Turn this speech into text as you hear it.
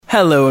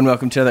Hello and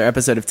welcome to another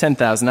episode of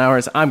 10,000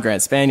 Hours. I'm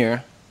Grant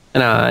Spanier.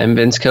 And I'm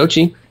Vince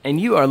Kochi.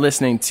 And you are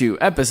listening to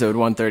episode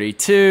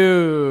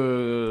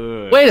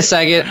 132. Wait a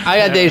second. I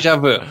got deja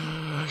vu.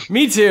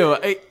 Me too.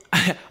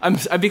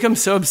 I've become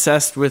so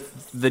obsessed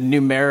with the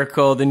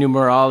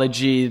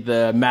numerology,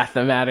 the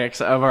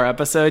mathematics of our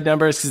episode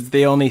numbers because it's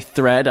the only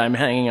thread I'm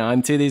hanging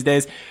on to these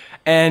days.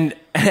 And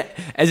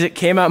as it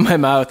came out my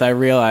mouth, I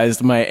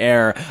realized my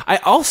error. I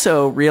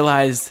also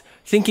realized,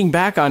 thinking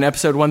back on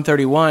episode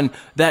 131,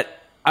 that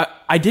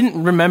I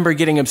didn't remember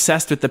getting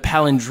obsessed with the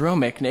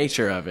palindromic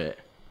nature of it.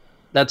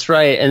 That's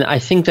right. And I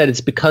think that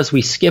it's because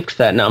we skipped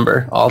that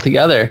number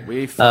altogether.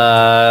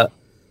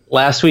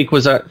 Last week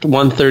was our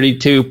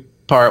 132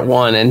 part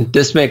 1, and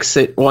this makes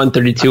it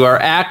 132, our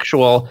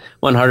actual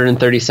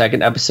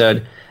 132nd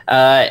episode.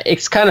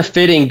 It's kind of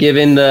fitting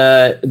given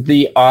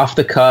the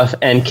off-the-cuff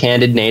and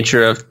candid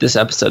nature of this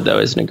episode, though,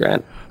 isn't it,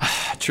 Grant?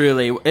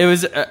 Truly. It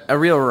was a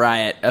real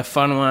riot, a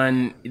fun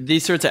one.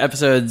 These sorts of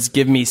episodes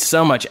give me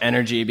so much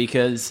energy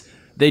because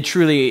they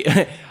truly...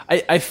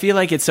 I feel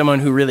like it's someone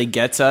who really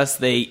gets us.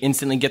 They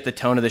instantly get the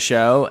tone of the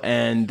show,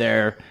 and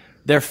they're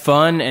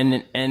fun,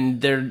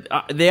 and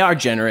they are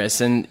generous.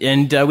 And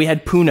we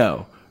had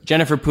Puno,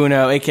 Jennifer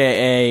Puno,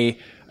 a.k.a.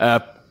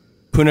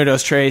 Puno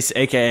Dos Tres,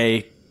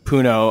 a.k.a.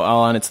 Puno,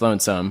 all on its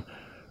lonesome,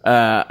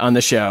 on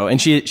the show.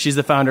 And she's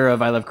the founder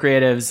of I Love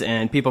Creatives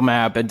and People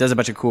Map, and does a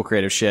bunch of cool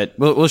creative shit.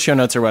 We'll show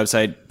notes her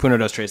website,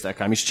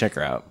 punodostres.com. You should check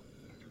her out.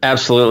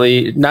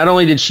 Absolutely. Not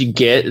only did she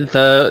get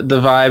the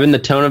vibe and the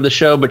tone of the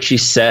show, but she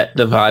set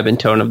the vibe and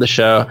tone of the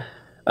show.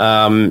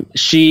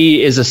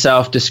 She is a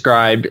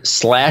self-described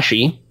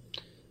slashy,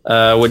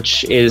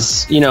 which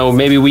is,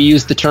 maybe we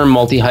used the term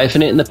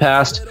multi-hyphenate in the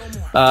past,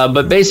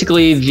 but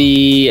basically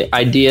the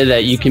idea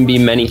that you can be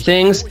many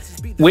things,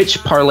 which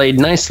parlayed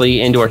nicely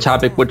into our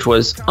topic, which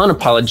was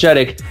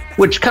unapologetic,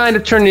 which kind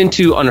of turned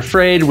into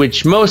unafraid,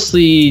 which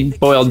mostly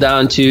boiled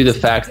down to the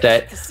fact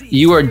that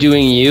you are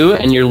doing you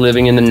and you're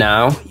living in the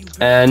now,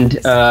 and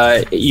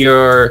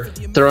you're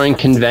throwing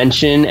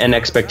convention and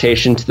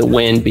expectation to the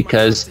wind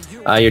because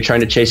you're trying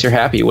to chase your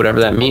happy, whatever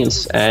that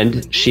means.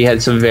 And she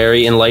had some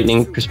very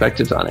enlightening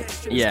perspectives on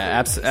it.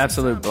 Yeah,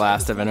 absolute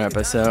blast of an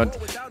episode.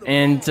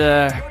 And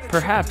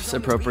perhaps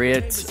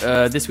appropriate,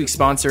 this week's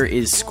sponsor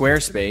is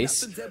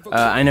Squarespace.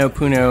 I know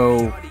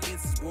Puno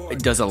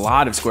does a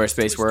lot of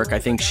Squarespace work. I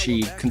think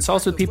she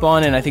consults with people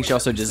on it, and I think she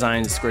also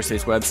designs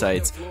Squarespace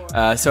websites.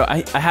 So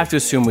I have to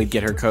assume we'd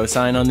get her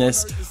co-sign on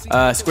this.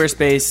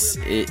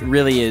 Squarespace, it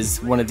really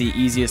is one of the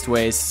easiest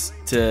ways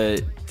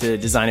to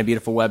design a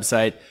beautiful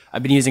website.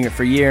 I've been using it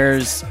for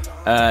years.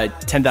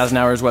 10,000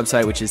 Hours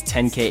website, which is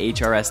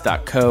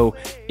 10khrs.co,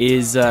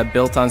 is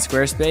built on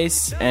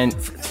Squarespace. And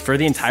for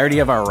the entirety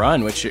of our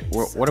run, which,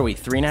 what are we,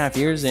 3.5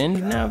 years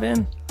in now,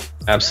 Vin?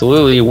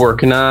 Absolutely.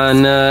 Working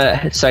on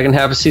second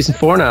half of season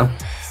 4 now.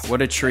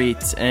 What a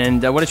treat.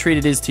 And what a treat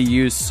it is to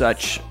use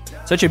such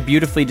a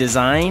beautifully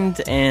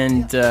designed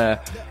and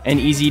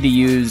easy to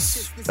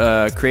use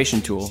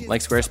creation tool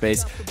like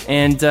Squarespace.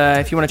 And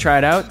if you want to try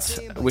it out,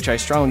 which I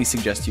strongly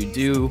suggest you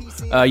do,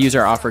 use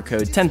our offer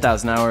code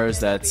 10,000 hours.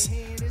 That's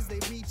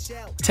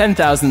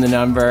 10,000 the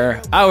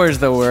number, hours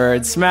the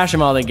word, smash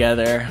them all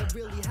together.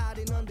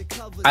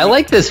 I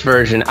like this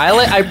version.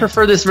 I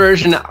prefer this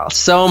version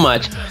so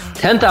much.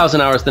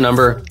 10,000 hours the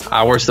number,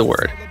 hours the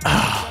word.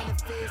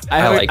 I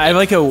have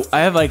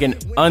like an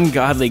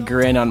ungodly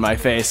grin on my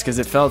face because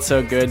it felt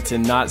so good to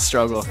not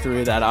struggle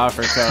through that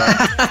offer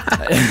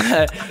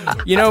code.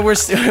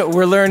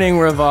 We're learning,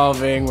 we're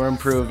evolving, we're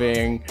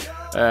improving.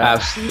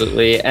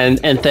 Absolutely,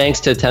 and thanks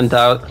to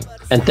 10,000.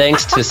 And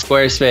thanks to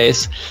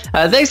Squarespace.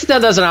 Thanks to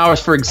 10,000 hours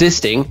for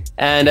existing.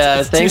 And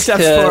thanks 2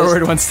 steps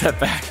forward, 1 step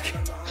back.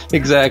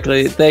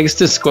 Exactly. Thanks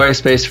to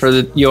Squarespace for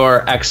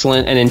your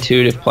excellent and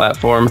intuitive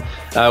platform.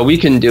 We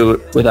couldn't do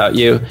it without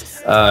you.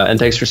 And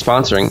thanks for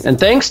sponsoring. And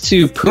thanks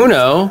to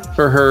Puno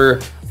for her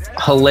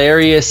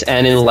hilarious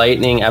and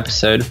enlightening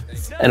episode.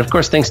 And of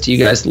course, thanks to you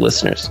guys, the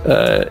listeners.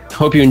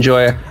 Hope you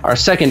enjoy our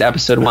second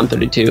episode,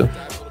 132.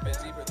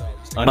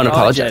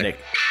 Unapologetic.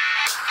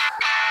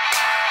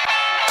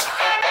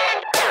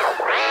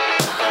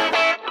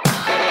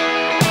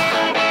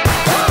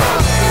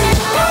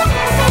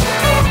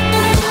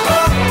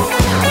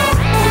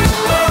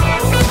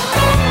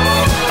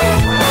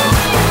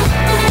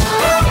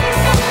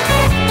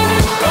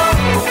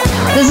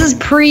 This is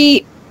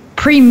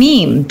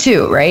pre-meme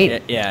too,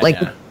 right? Yeah.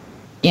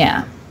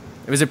 Yeah.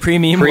 It was a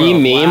pre-meme.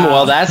 Pre-meme.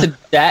 Wow.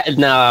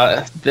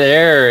 Well,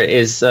 there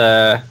is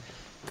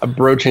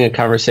broaching a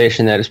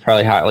conversation that is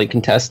probably hotly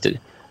contested.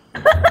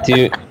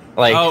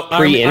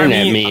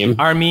 Pre-internet meme.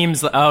 Our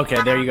memes.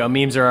 Okay, there you go.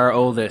 Memes are our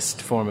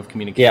oldest form of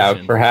communication.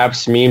 Yeah,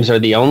 perhaps memes are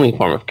the only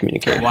form of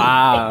communication.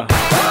 Wow.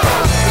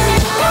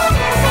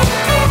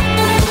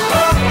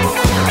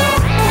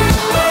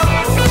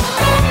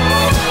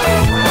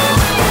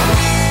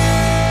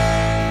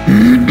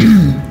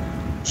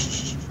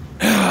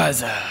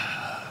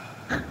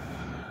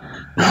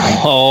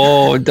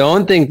 Oh,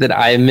 don't think that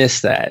I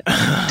missed that.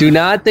 Do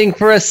not think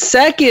for a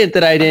second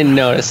that I didn't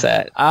notice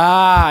that.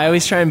 I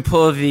always try and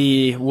pull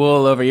the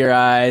wool over your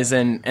eyes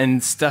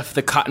and stuff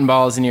the cotton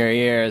balls in your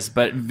ears.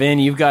 But Vin,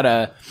 you've got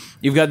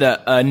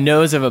the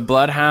nose of a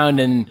bloodhound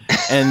and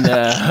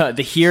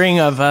the hearing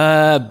of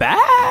a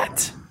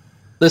bat.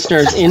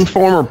 Listeners,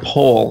 informer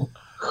poll: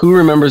 who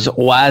remembers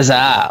What's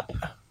Up?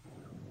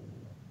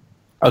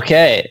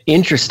 Okay,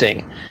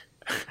 interesting.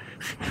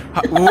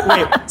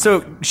 Wait,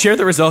 so share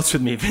the results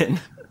with me, Vin,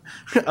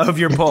 of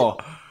your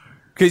poll,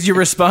 because you're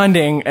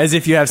responding as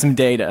if you have some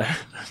data.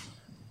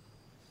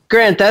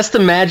 Grant, that's the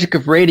magic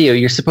of radio.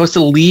 You're supposed to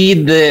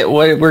lead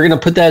we're going to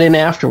put that in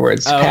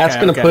afterwards. Okay, Pat's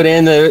going to put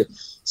in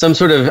some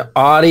sort of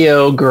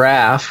audio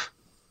graph,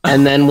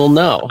 and then we'll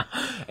know.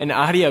 An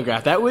audio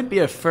graph, that would be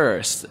a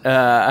first,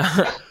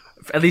 at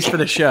least for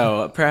the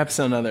show. Perhaps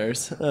on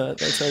others, that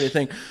sort of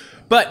thing.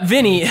 But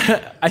Vinny,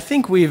 I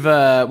think we've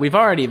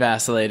already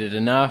vacillated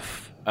enough.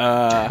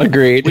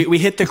 Agreed. We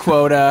hit the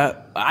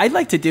quota. I'd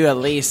like to do at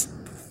least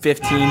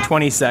 15,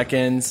 20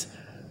 seconds.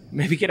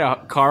 Maybe get a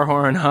car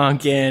horn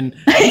honk in,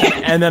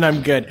 and then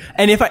I'm good.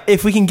 And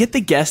if we can get the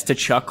guest to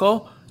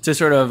chuckle to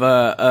sort of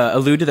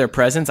allude to their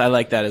presence, I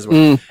like that as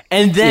well.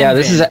 And then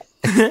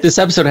this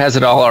episode has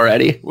it all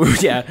already.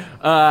 Yeah.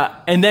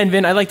 And then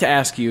Vin, I'd like to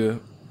ask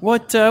you,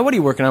 what are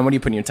you working on? What are you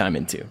putting your time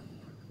into?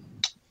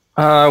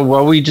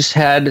 Well, we just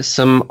had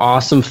some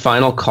awesome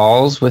final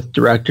calls with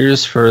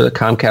directors for the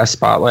Comcast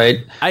Spotlight.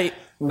 I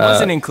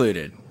wasn't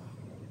included.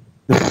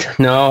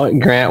 No,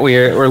 Grant,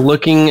 we're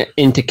looking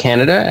into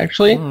Canada,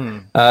 actually.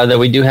 That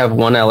we do have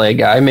one LA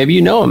guy. Maybe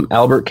you know him,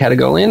 Albert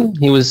Catagolian.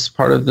 He was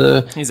part of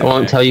I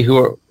won't tell you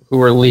who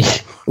we're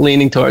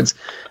leaning towards.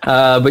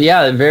 But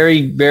yeah,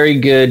 very, very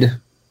good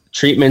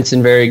treatments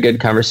and very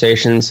good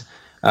conversations.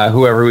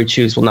 Whoever we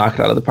choose will knock it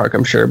out of the park,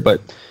 I'm sure.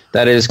 But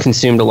that has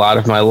consumed a lot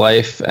of my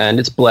life, and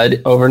it's bled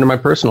over into my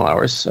personal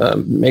hours,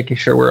 making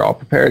sure we're all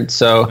prepared.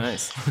 So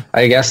nice.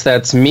 I guess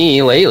that's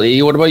me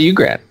lately. What about you,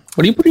 Grant?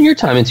 What are you putting your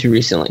time into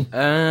recently?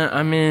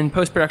 I'm in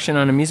post-production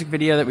on a music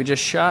video that we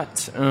just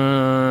shot.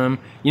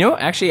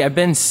 Actually, I've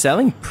been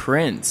selling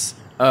prints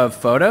of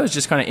photos,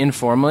 just kind of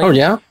informally. Oh,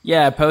 yeah?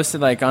 Yeah, I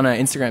posted on an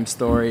Instagram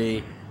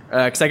story,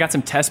 because I got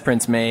some test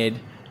prints made,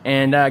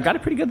 and got a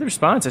pretty good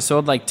response. I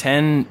sold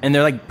 10, and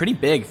they're pretty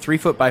big, 3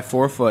 foot by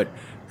 4 foot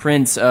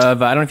prints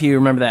of, I don't know if you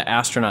remember that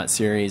astronaut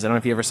series. I don't know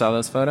if you ever saw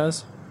those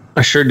photos.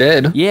 I sure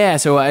did. Yeah,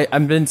 so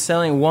I've been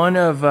selling one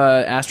of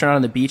astronaut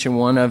on the beach and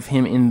one of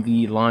him in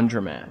the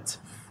laundromat.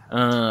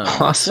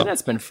 Awesome. So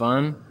that's been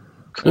fun.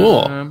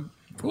 Cool.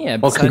 Yeah.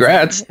 Well,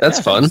 congrats. That's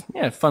fun.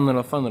 Yeah, fun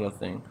little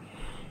thing.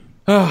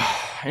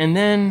 And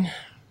then,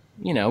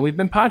 we've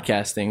been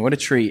podcasting. What a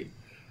treat.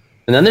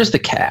 And then there's the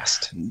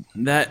cast.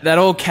 That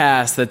old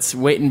cast that's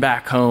waiting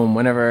back home.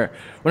 Whenever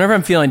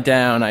I'm feeling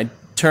down, I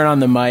turn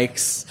on the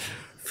mics,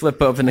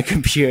 flip open the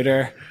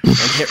computer, and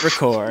hit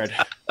record.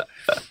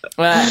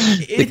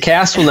 The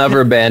cast will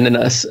never abandon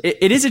us.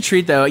 It is a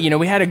treat, though.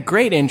 We had a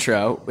great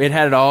intro. It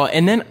had it all.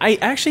 And then I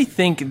actually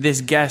think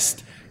this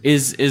guest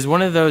is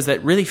one of those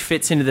that really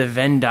fits into the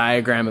Venn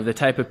diagram of the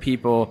type of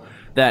people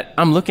that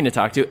I'm looking to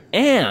talk to.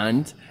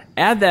 And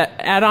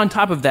add on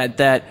top of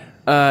that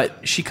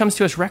she comes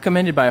to us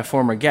recommended by a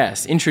former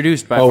guest,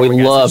 introduced by a former guest.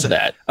 We love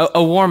that.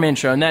 A warm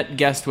intro. And that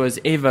guest was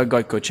Eva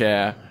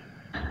Goicoechea.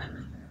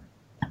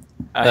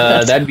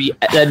 That'd be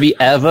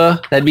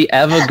Eva. That'd be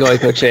Eva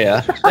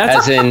Goicoechea. That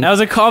was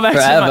a callback.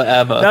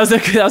 Eva. That was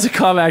a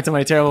callback to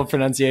my terrible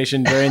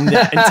pronunciation during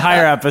the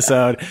entire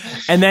episode,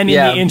 and then in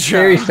the intro.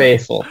 Very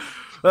faithful.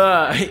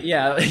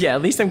 Yeah.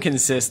 At least I'm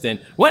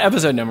consistent. What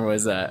episode number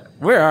was that?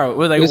 Where are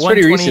we? It was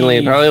pretty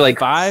recently, probably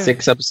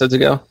 6 episodes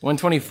ago.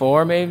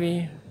 124,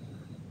 maybe.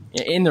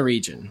 In the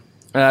region.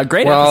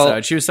 Great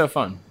episode. She was so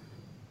fun.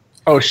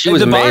 Oh, she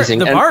was amazing.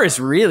 The bar is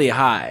really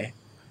high.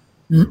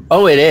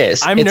 Oh, it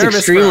is. I'm it's nervous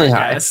extremely for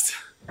high.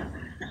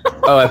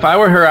 Oh, if I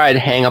were her, I'd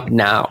hang up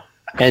now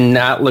and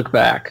not look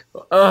back.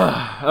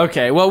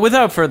 Okay, well,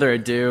 without further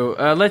ado,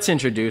 let's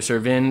introduce her,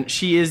 Vin.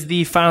 She is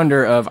the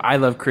founder of I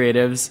Love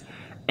Creatives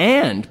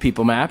and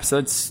People Maps.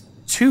 That's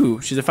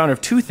 2. She's the founder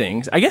of 2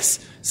 things. I guess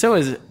so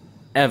is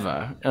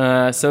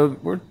Eva. So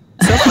we're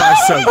so far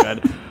so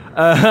good.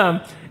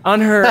 On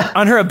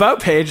her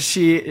about page,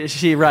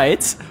 she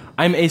writes,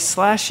 "I'm a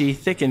slashy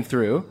thick and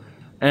through."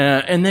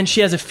 And then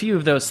she has a few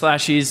of those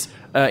slashies,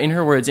 in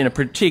her words, in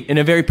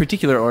a very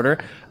particular order.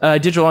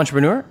 Digital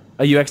entrepreneur,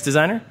 a UX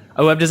designer,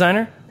 a web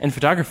designer, and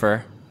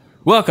photographer.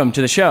 Welcome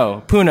to the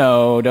show,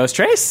 Puno Dos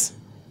Tres.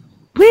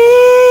 Woo!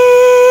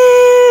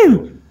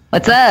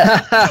 What's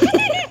up?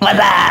 What's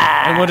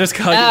up? And we'll just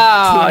call you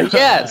Puno.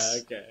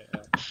 Yes. Okay.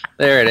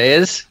 There it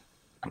is.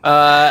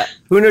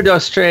 Puno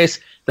Dos Tres.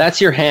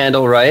 That's your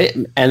handle, right?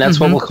 And that's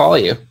what we'll call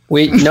you.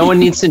 No one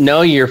needs to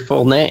know your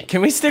full name.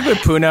 Can we stick with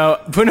Puno?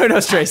 Puno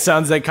Dos Tres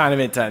sounds kind of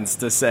intense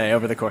to say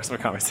over the course of a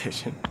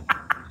conversation.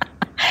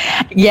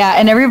 Yeah,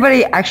 and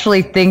everybody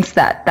actually thinks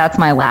that that's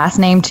my last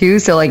name too.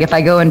 So if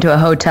I go into a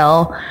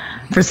hotel,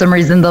 for some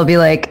reason they'll be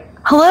like,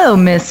 "Hello,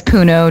 Miss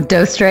Puno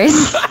Dos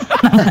Tres."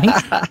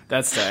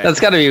 That's tight. That's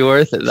got to be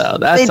worth it, though.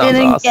 That They sounds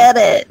didn't awesome. get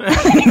it.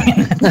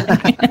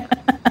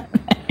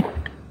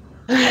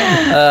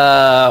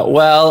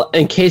 Well,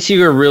 in case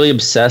you are really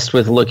obsessed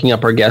with looking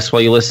up our guests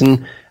while you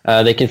listen,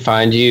 they can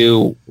find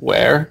you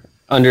where?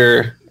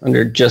 Under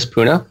just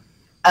Puno?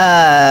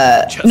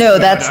 No,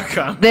 that's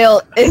Puno.com.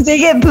 if they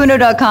get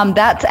Puno.com,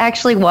 that's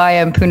actually why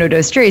I'm Puno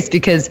dos Tres,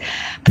 because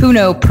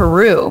Puno,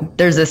 Peru.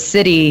 There's a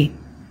city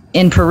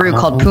in Peru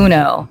called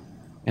Puno,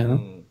 Yeah.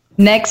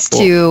 next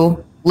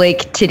to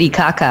Lake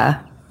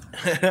Titicaca.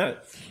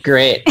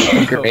 Great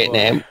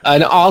name.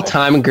 An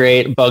all-time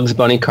great Bugs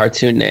Bunny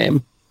cartoon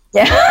name.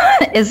 Yeah,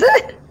 is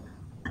it?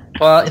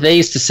 Well, they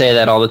used to say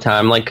that all the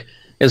time. Like,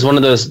 it was one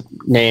of those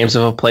names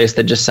of a place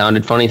that just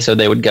sounded funny, so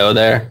they would go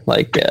there.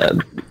 Like,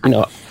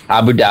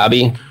 Abu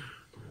Dhabi.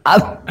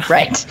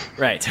 Right.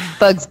 Right.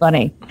 Bugs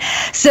Bunny.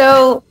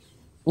 So,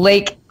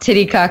 Lake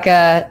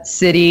Titicaca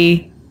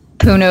City,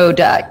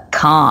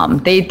 Puno.com.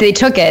 They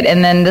took it,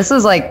 and then this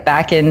was like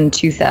back in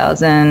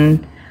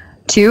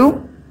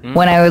 2002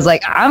 when I was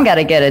like, I'm got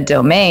to get a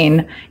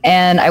domain,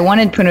 and I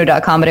wanted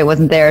Puno.com, but it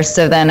wasn't there.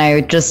 So then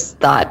I just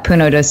thought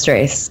Puno dos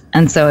Tres,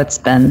 and so it's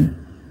been.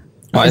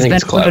 I think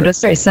it's Puno clever. dos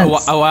Tres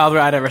since. A wild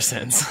ride ever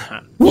since.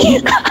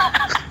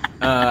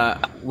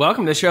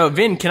 Welcome to the show.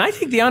 Vin, can I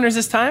take the honors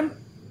this time?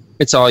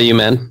 It's all you,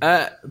 man.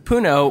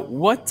 Puno,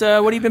 what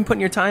have you been putting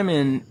your time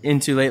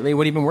into lately?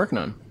 What have you been working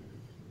on?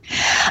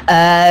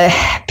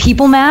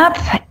 People Map,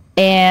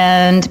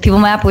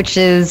 which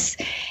is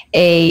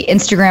a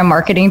Instagram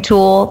marketing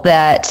tool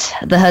that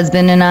the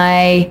husband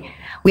and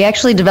we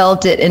actually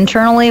developed it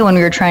internally when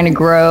we were trying to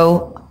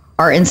grow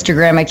our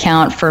Instagram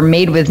account for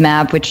Made with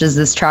Map, which is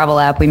this travel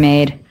app we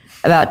made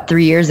about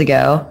 3 years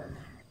ago.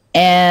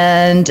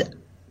 And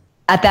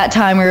at that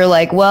time we were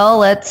like, well,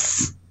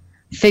 let's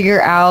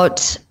figure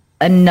out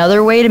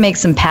another way to make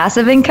some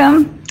passive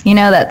income,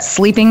 that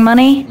sleeping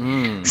money.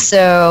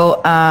 So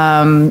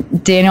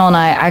Daniel and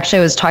I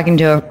was talking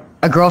to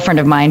a girlfriend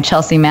of mine,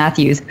 Chelsea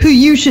Matthews, who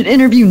you should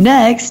interview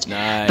next.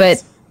 Nice.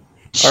 But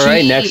All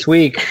right, next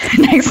week.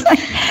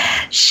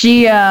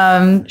 she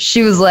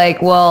was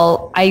like,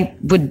 well, I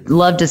would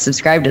love to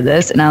subscribe to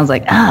this. And I was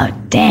like, oh,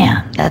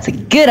 damn, that's a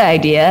good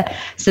idea.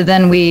 So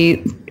then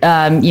we,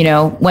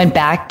 went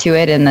back to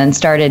it and then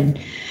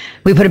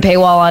we put a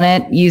paywall on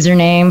it,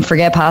 username,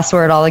 forget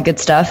password, all the good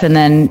stuff. And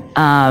then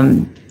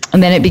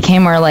it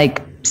became our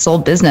sole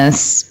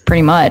business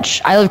pretty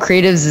much. I Love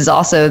Creatives is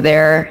also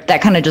there.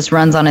 That kind of just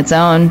runs on its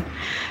own.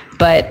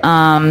 But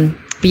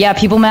yeah,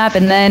 People Map.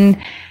 And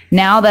then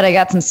now that I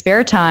got some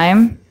spare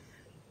time,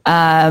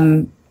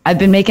 I've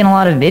been making a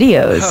lot of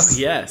videos. Oh,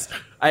 yes.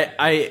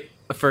 I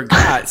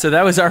forgot. So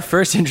that was our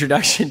first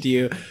introduction to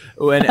you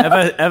when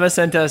Eva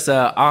sent us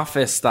a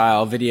office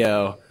style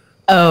video.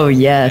 Oh,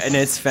 yes. And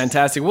it's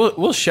fantastic.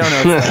 We'll show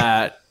notes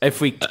that I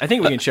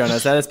think we can show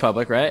notes that. It's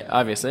public, right?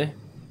 Obviously.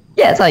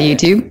 Yeah, it's on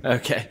YouTube.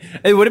 Okay.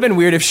 It would have been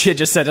weird if she had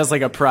just sent us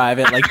a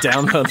private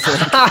download link.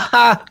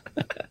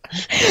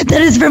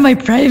 That is from my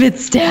private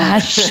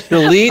stash.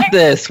 Delete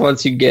this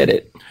once you get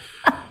it.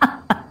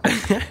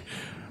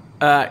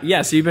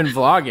 Yeah, so you've been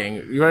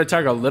vlogging. You want to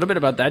talk a little bit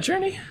about that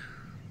journey?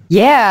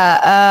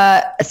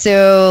 Yeah.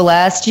 So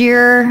last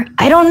year,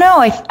 I don't know.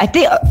 I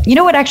think,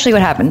 what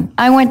happened?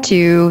 I went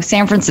to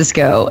San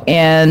Francisco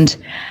and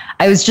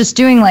I was just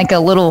doing a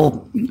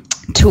little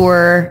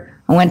tour.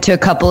 I went to a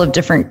couple of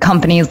different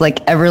companies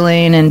like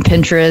Everlane and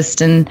Pinterest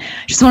and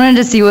just wanted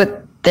to see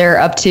what they're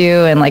up to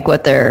and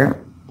what they're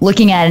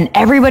looking at. And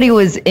everybody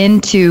was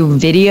into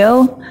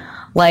video.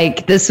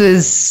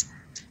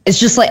 It's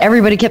just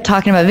everybody kept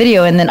talking about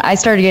video. And then I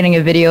started getting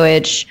a video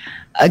itch.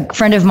 A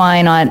friend of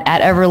mine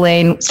at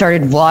Everlane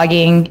started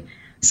vlogging.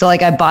 So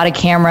I bought a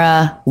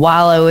camera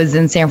while I was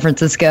in San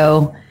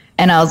Francisco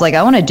and I was like,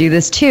 I want to do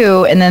this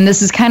too. And then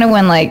this is kind of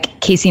when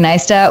Casey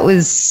Neistat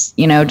was,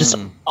 just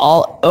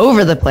all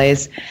over the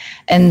place.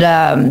 And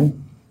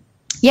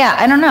yeah,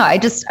 I don't know.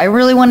 I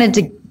really wanted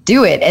to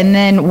do it. And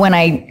then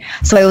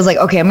so I was like,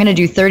 okay, I'm going to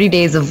do 30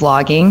 days of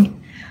vlogging.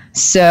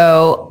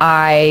 So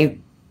I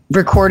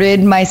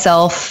recorded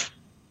myself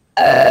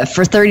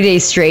for 30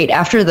 days straight.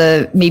 After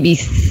the maybe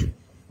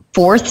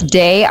fourth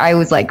day, I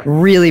was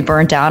really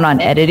burnt out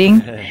on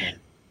editing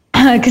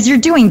because you're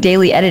doing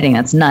daily editing.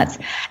 That's nuts.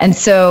 And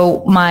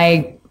so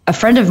a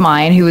friend of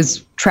mine who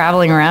was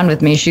traveling around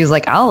with me, she was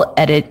like, I'll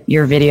edit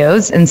your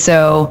videos. And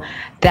so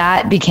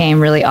that became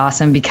really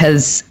awesome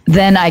because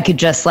then I could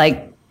just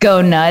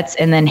go nuts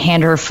and then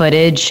hand her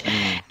footage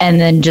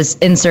and then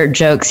just insert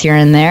jokes here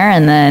and there.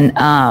 And then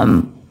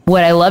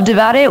what I loved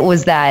about it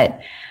was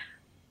that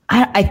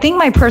I think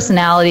my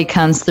personality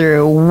comes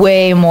through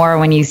way more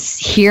when you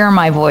hear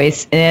my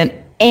voice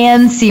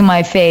and see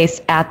my face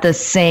at the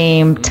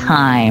same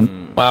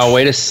time. Wow,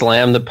 way to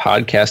slam the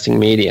podcasting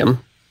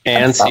medium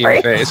and see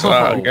your face.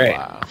 Wow, great.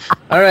 Wow.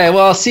 All right,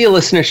 well, see you,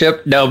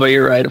 listenership. No, but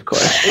you're right, of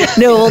course.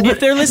 No,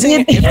 If they're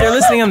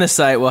listening on the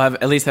site, we'll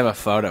at least have a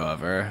photo of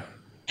her.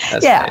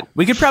 That's yeah. great.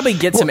 We could probably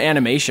get some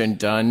animation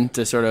done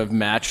to sort of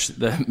match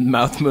the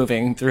mouth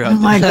moving throughout. Oh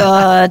my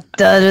God,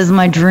 that is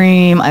my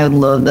dream. I would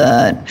love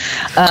that.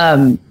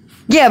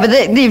 Yeah, but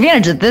the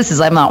advantage of this is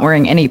I'm not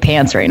wearing any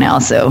pants right now,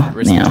 so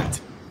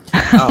Respect.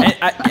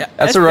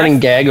 That's a running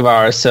gag of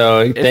ours.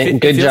 So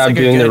good job like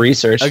doing the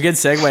research. A good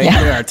segue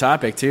into our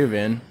topic too,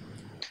 Vin.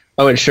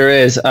 Oh, it sure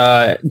is.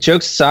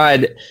 Jokes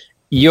aside,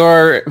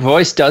 your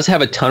voice does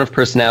have a ton of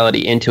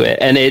personality into it,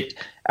 and it.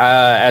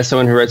 As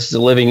someone who writes as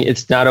a living,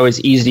 it's not always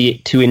easy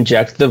to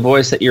inject the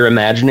voice that you're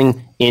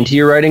imagining into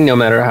your writing, no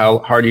matter how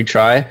hard you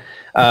try.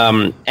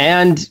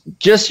 And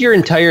just your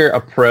entire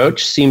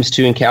approach seems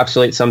to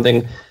encapsulate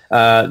something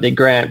that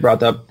Grant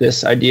brought up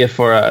this idea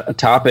for a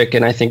topic,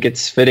 and I think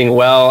it's fitting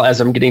well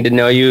as I'm getting to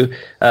know you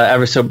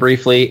ever so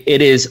briefly.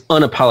 It is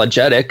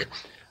unapologetic.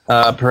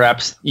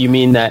 Perhaps you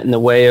mean that in the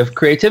way of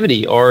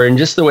creativity or in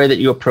just the way that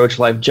you approach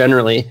life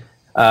generally.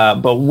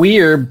 But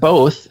we're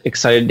both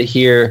excited to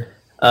hear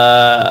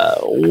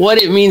what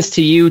it means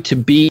to you to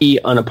be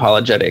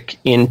unapologetic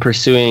in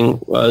pursuing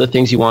the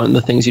things you want and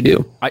the things you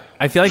do.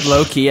 I feel like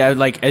low key,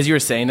 as you were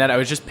saying that, I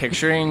was just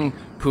picturing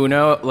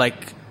Puno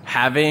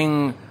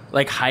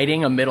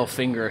hiding a middle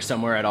finger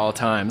somewhere at all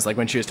times, like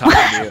when she was talking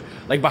to you,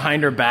 like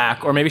behind her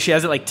back, or maybe she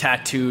has it like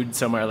tattooed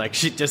somewhere. Like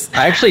she just.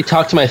 I actually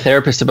talked to my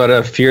therapist about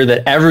a fear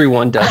that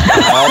everyone does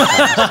at all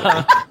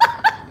times.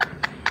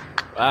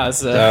 Wow,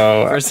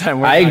 so first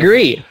time. I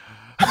agree.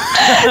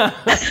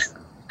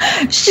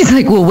 She's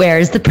like, well,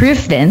 where's the proof,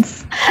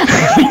 Vince?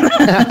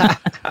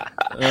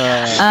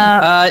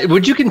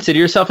 Would you consider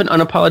yourself an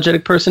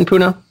unapologetic person,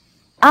 Puno?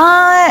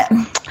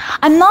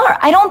 I'm not.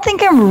 I don't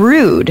think I'm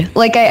rude.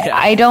 Like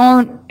I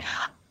don't.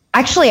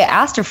 Actually, I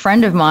asked a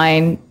friend of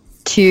mine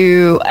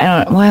to.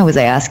 I don't. Why was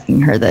I asking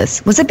her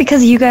this? Was it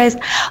because of you guys?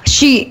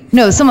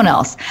 Someone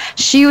else.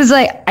 She was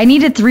like, I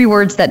needed 3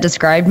 words that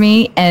described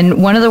me,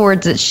 and one of the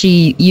words that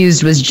she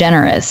used was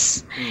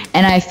generous.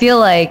 And I feel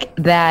like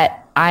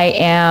that I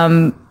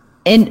am.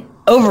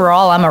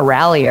 Overall, I'm a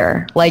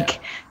rallier. Like,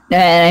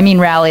 I mean,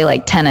 rally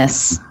like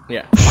tennis.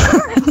 Yeah.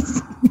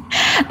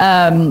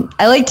 I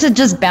like to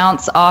just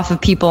bounce off of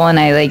people, and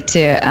I like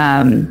to,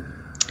 I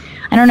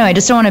don't know, I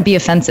just don't want to be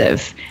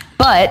offensive.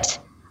 But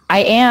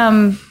I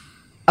am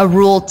a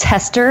rule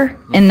tester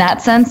in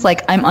that sense.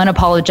 Like, I'm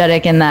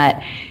unapologetic in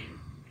that,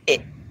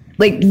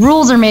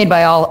 rules are made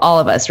by all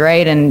of us,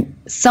 right? And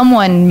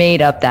someone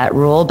made up that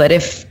rule. But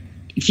if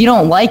you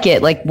don't like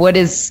it, like,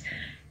 what's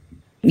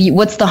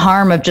the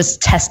harm of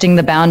just testing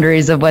the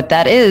boundaries of what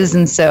that is?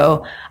 And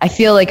so I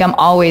feel like I'm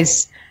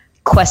always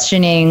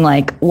questioning,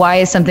 like, why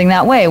is something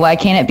that way? Why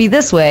can't it be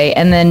this way?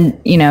 And then,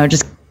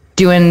 just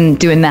doing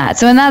that.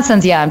 So in that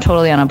sense, yeah, I'm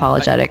totally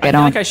unapologetic. I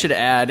feel like I should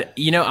add,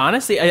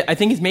 honestly, I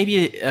think it's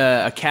maybe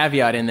a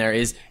caveat in there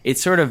is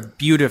it's sort of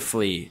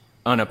beautifully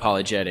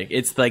unapologetic.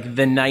 It's like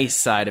the nice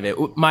side of it.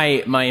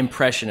 My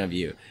impression of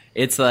you.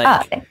 It's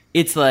like,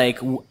 it's like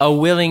a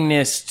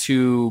willingness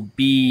to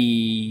be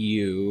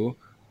you,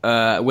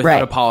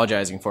 without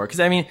apologizing for it. Because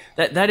I mean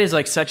that is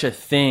like such a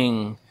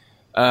thing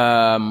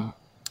that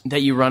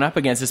you run up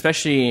against,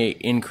 especially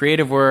in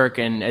creative work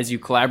and as you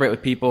collaborate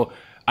with people.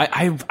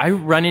 I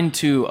run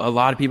into a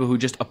lot of people who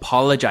just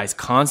apologize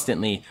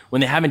constantly when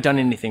they haven't done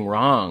anything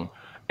wrong,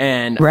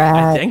 and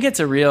I think it's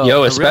a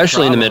real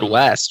especially in the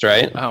Midwest,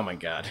 right? Oh my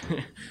god.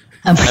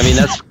 I mean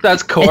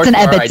that's core. It's an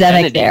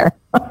epidemic there.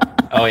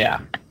 Oh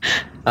yeah.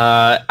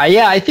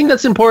 I think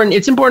that's important.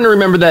 It's important to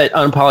remember that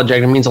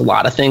unapologetic means a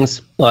lot of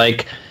things.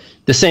 Like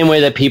the same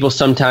way that people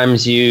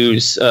sometimes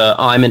use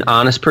I'm an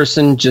honest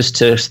person just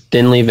to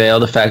thinly veil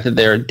the fact that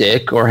they're a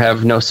dick or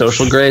have no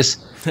social grace.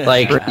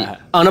 Like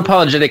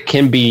unapologetic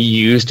can be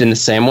used in the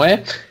same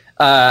way.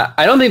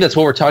 I don't think that's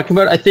what we're talking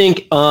about. I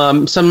think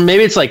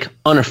maybe it's like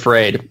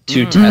unafraid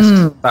to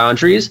test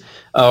boundaries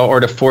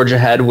or to forge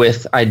ahead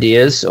with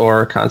ideas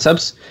or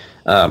concepts.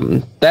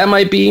 That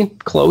might be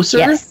closer.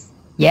 Yes.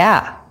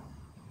 Yeah.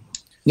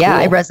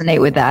 Yeah, cool. I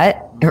resonate with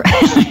that.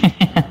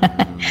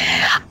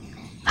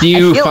 Do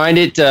you find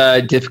it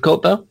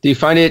difficult, though? Do you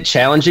find it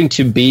challenging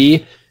to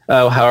be,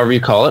 however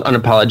you call it,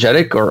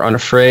 unapologetic or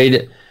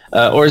unafraid?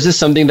 Or is this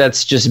something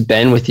that's just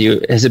been with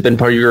you? Has it been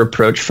part of your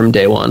approach from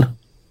day one?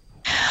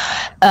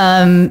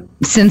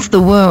 Since the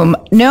womb.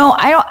 No,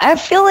 I don't. I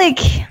feel like,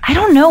 I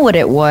don't know what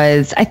it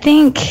was. I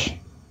think...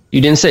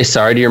 You didn't say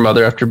sorry to your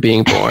mother after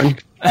being born?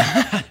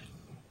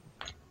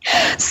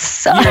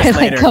 Sorry,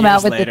 like come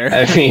out with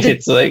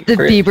it's like the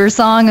Bieber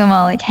song. I'm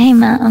all like, "Hey,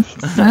 mom,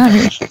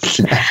 sorry."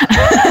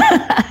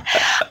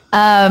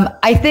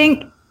 I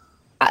think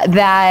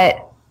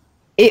that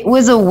it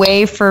was a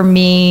way for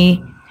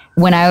me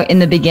in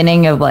the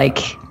beginning of like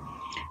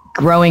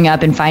growing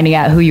up and finding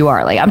out who you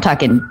are. Like I'm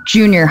talking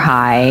junior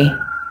high.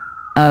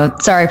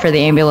 Sorry for the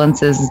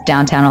ambulances,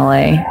 downtown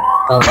LA.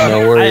 Oh,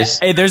 no worries.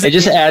 It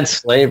just adds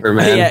flavor,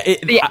 man.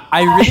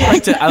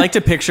 I like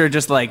to picture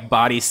just like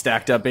bodies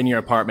stacked up in your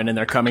apartment and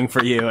they're coming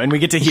for you, and we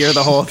get to hear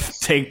the whole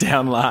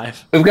takedown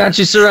live. We've got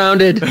you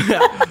surrounded.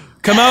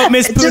 Come out,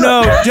 Miss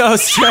Puno.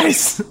 Just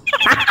stress.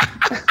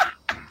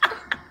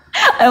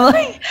 I'm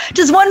like,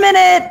 just 1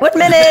 minute. 1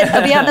 minute.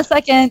 I'll be out in a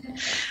second.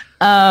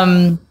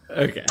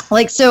 Okay.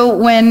 Like so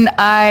when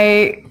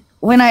I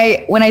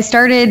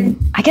started,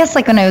 I guess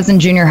like when I was in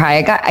junior high,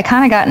 I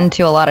kind of got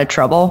into a lot of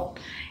trouble.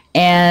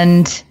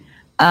 And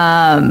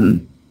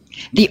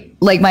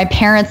my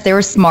parents, they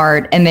were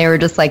smart, and they were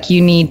just like,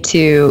 you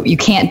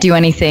can't do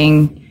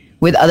anything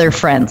with other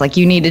friends. Like,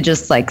 you need to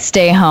just like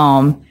stay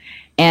home.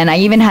 And I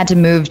even had to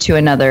move to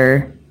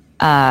another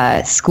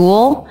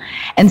school.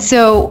 And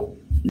so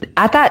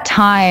at that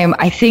time,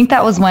 I think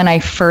that was when I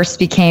first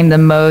became the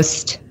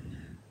most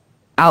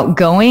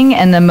outgoing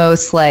and the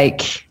most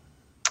like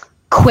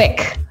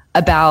quick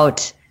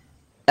about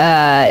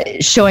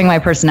showing my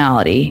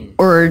personality,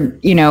 or,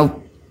 you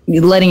know,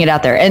 letting it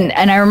out there. And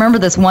I remember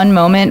this one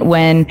moment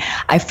when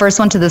I first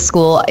went to the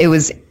school. It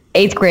was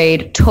 8th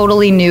grade,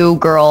 totally new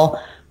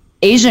girl,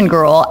 Asian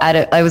girl.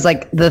 I was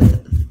like the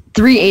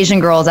 3 Asian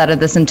girls out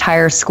of this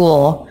entire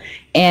school.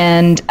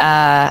 And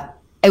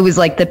it was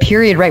like the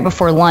period right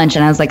before lunch.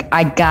 And I was like,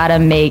 I gotta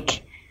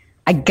make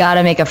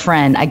a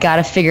friend. I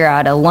gotta figure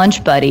out a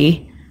lunch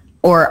buddy,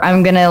 or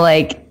I'm gonna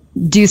like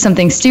do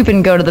something stupid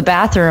and go to the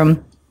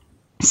bathroom.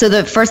 So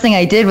the first thing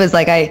I did was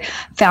like, I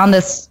found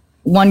this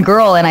one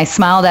girl and I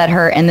smiled at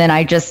her, and then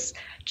I just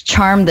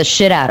charmed the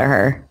shit out of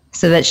her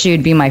so that she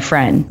would be my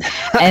friend.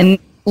 And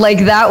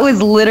like, that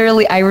was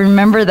literally, I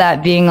remember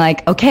that being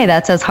like, okay,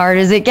 that's as hard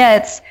as it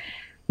gets.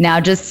 Now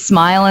just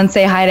smile and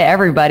say hi to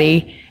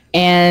everybody.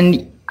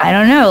 And I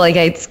don't know, like,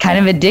 it's kind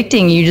of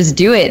addicting. You just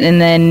do it.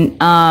 And then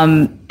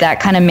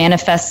that kind of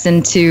manifests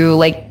into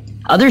like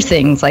other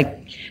things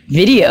like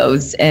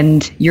videos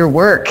and your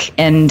work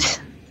and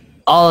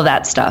all of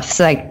that stuff.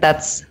 So like,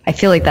 I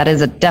feel like that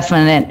is a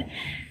definite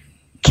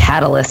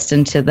catalyst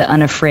into the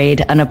unafraid,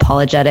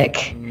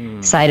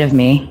 unapologetic side of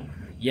me.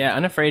 Yeah,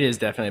 unafraid is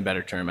definitely a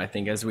better term, I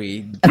think, as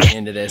we get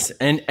into this.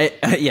 And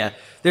yeah,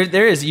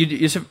 there is,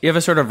 you have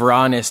a sort of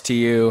rawness to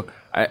you.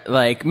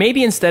 Like,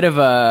 maybe instead of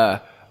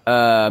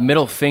a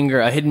middle finger,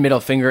 a hidden middle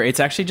finger, it's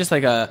actually just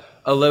like a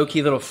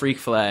low-key little freak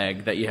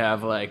flag that you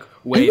have like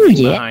waving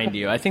behind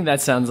you. I think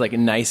that sounds like a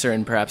nicer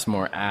and perhaps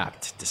more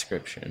apt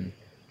description.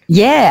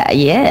 Yeah. I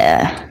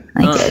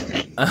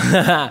did.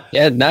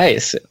 Yeah,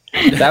 nice.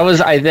 That was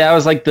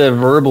like the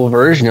verbal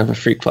version of a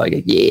freak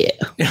flag. Yeah.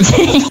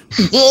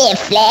 Yeah,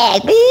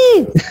 flag.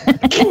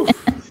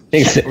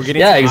 We're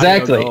getting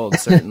exactly. Gold,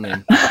 certainly.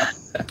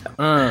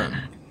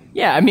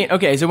 Yeah, I mean,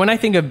 okay. So when I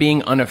think of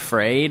being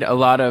unafraid, a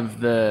lot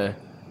of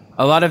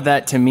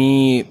that to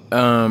me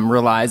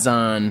relies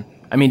on,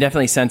 I mean,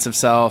 definitely sense of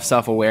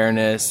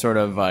self-awareness, sort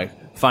of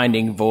like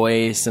finding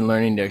voice and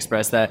learning to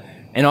express that,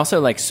 and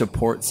also like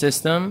support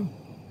system.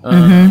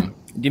 Do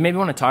you maybe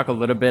want to talk a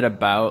little bit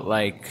about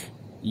like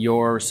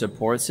your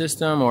support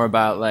system, or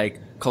about like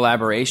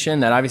collaboration?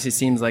 That obviously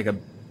seems like a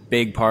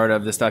big part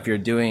of the stuff you're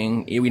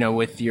doing, you know,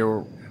 with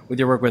your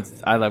work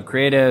with I Love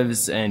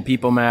Creatives and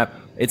People Map.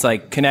 It's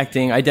like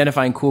connecting,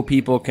 identifying cool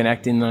people,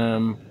 connecting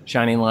them,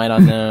 shining light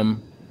on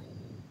them.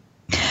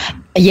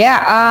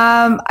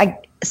 Yeah.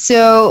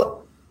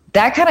 So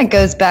that kind of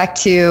goes back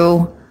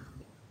to,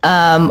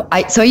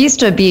 I used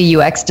to be a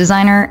UX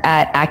designer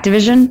at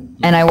Activision,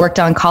 and I worked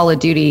on Call of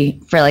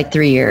Duty for like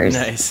 3 years.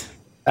 Nice.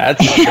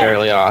 That's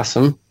fairly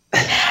awesome.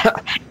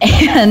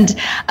 And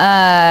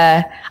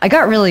I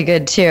got really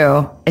good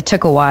too. It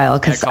took a while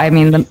because I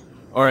mean,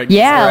 at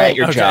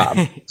your job.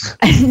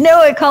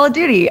 No, at Call of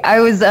Duty, I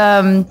was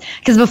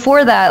because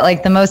before that,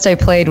 like the most I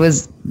played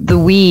was the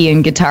Wii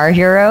and Guitar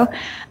Hero.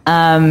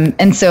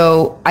 And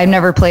so I've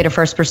never played a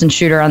first-person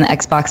shooter on the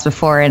Xbox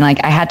before, and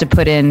like I had to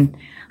put in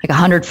like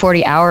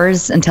 140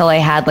 hours until I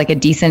had like a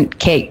decent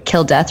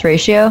kill-death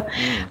ratio.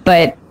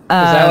 But is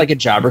that like a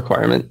job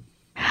requirement?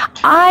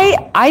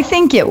 I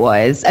think it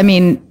was. I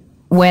mean,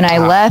 when I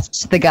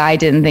left, the guy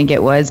didn't think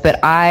it was, but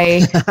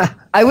I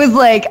was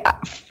like,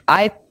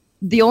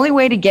 the only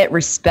way to get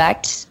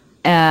respect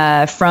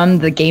from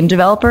the game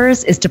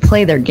developers is to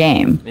play their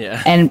game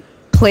and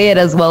play it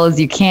as well as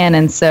you can.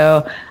 And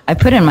so I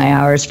put in my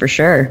hours for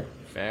sure.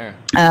 Fair.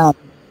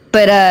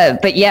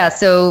 But yeah,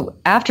 so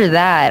after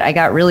that, I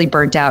got really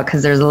burnt out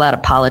because there's a lot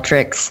of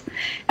politics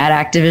at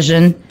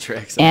Activision.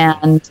 Tricks.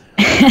 And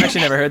I've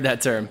actually never heard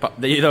that term.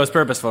 That was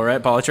purposeful,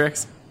 right?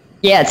 Politricks?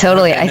 Yeah,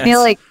 totally. I feel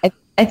like,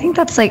 I think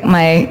that's like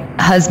my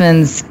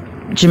husband's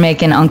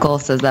Jamaican uncle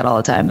says that all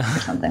the time or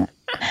something.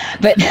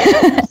 But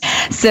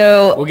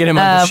so we'll get him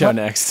on the show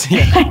next.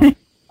 Yeah.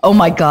 Oh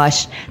my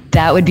gosh,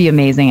 that would be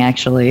amazing,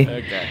 actually.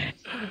 Okay.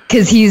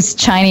 Because he's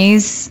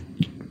Chinese,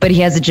 but he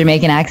has a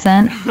Jamaican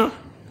accent.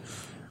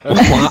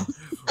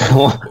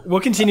 We'll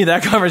continue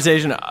that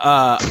conversation.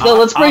 So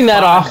let's bring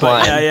that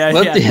offline.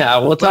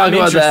 We'll talk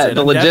about that,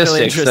 the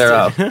logistics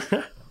thereof.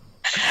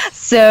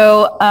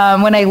 So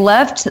when I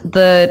left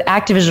the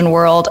Activision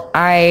world,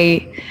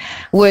 I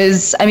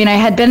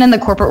had been in the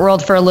corporate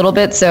world for a little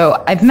bit,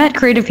 so I've met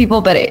creative people,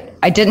 but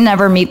I didn't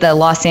ever meet the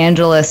Los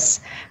Angeles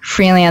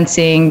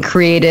freelancing,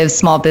 creative,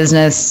 small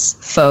business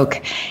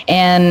folk.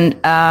 And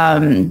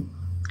I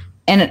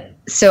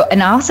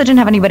also didn't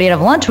have anybody to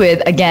have lunch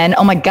with again.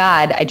 Oh my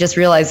God, I just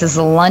realized this is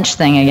a lunch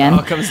thing again.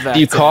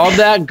 You called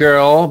that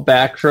girl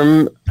back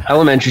from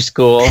elementary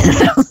school,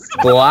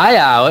 fly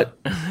out.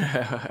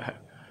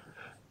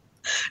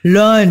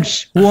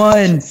 lunch,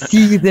 one,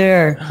 see you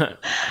there.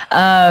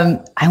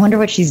 I wonder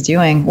what she's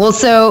doing. Well,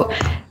 so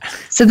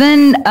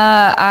then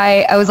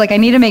I was like, I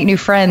need to make new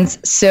friends.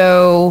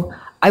 So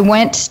I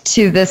went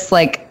to this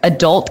like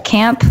adult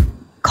camp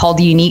called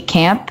Unique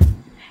Camp.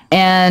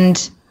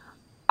 And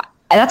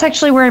that's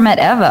actually where I met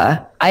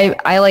Eva.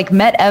 I like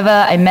met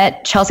Eva. I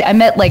met Chelsea. I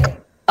met like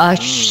a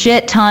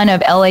shit ton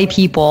of LA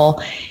people,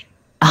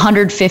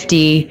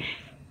 150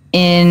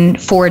 in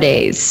 4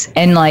 days,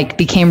 and like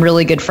became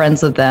really good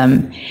friends with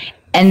them.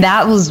 And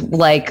that was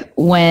like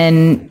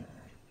when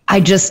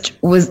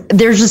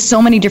there's just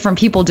so many different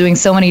people doing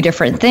so many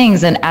different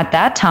things. And at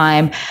that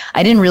time,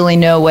 I didn't really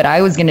know what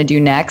I was going to do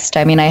next.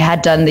 I mean, I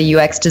had done the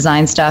UX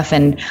design stuff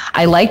and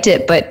I liked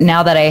it, but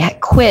now that I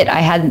quit, I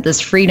had this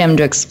freedom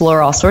to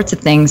explore all sorts of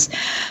things.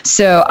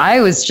 So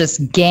I was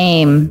just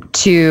game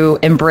to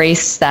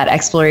embrace that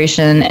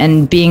exploration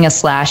and being a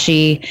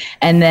slashy,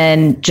 and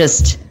then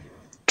just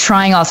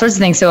trying all sorts of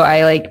things. So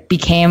I like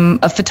became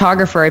a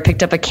photographer. I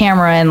picked up a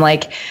camera and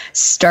like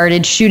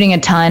started shooting a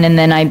ton. And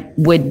then I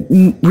would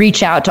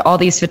reach out to all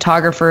these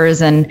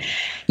photographers and,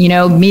 you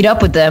know, meet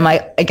up with them. I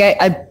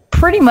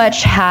pretty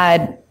much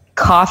had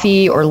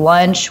coffee or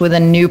lunch with a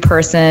new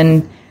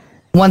person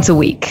once a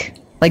week.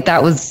 Like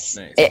that was,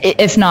 nice.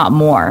 If not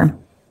more.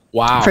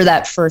 Wow. For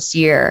that first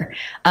year.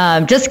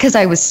 Just because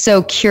I was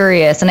so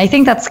curious. And I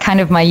think that's kind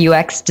of my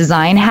UX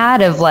design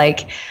hat of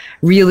like,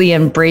 really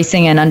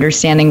embracing and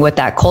understanding what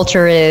that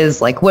culture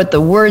is, like what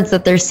the words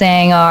that they're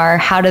saying are,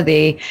 how do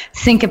they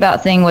think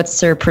about things, what's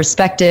their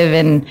perspective,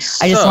 and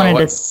I just wanted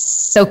to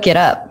soak it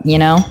up, you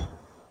know?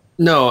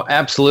 No,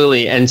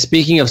 absolutely. And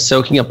speaking of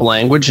soaking up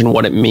language and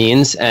what it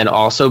means, and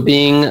also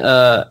being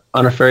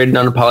unafraid and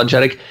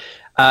unapologetic,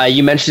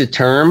 you mentioned a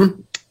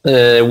term.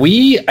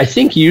 We, I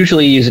think,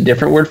 usually use a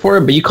different word for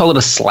it, but you call it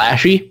a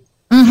slashy.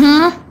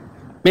 Mm-hmm.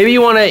 Maybe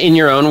you want to, in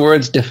your own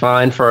words,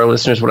 define for our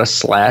listeners what a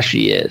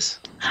slashy is.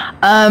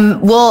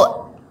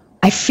 Well,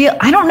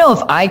 I don't know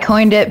if I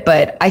coined it,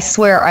 but I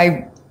swear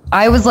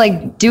I was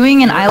like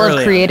doing an I Love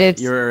Creatives.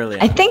 You were early.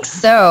 I think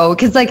so.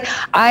 Cause like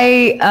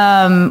I,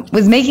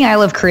 was making I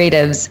Love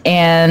Creatives,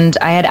 and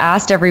I had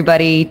asked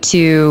everybody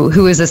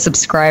who is a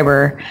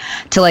subscriber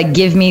to like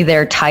give me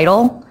their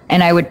title,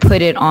 and I would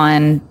put it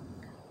on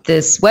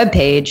this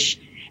webpage.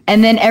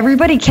 And then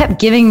everybody kept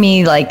giving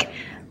me like,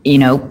 you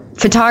know,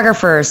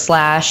 photographer /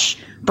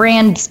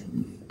 brand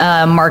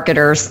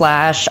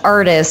marketer /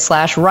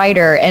 artist /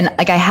 writer, and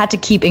like I had to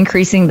keep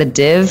increasing the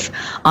div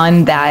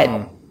on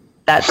that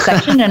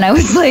section, and I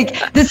was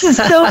like, this is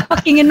so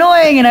fucking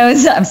annoying. And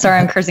I'm sorry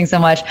I'm cursing so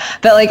much,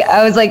 but like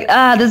I was like,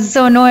 this is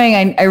so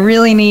annoying. I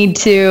really need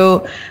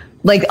to,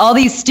 like, all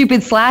these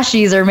stupid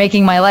slashies are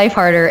making my life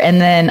harder.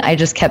 And then I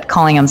just kept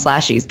calling them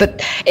slashies,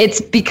 but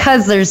it's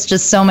because there's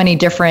just so many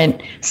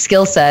different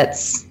skill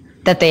sets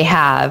that they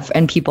have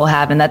and people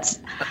have, and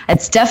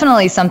it's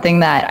definitely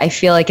something that I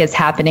feel like is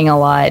happening a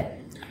lot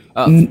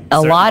in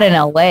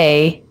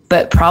LA,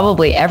 but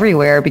probably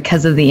everywhere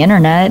because of the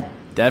internet.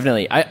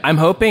 Definitely. I'm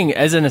hoping,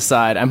 as an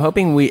aside,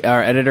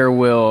 our editor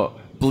will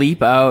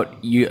bleep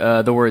out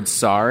the word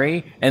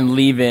sorry and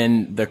leave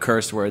in the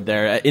curse word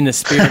there in the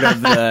spirit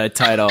of the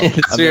title. In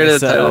the spirit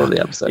of the title of the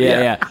episode.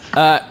 Yeah.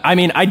 I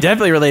mean, I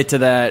definitely relate to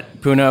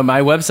that, Puno.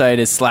 My website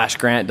is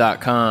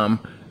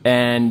 /grant.com.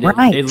 And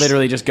right. it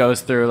literally just goes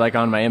through, like,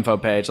 on my info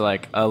page,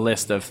 like a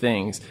list of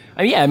things.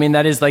 I mean,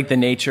 that is like the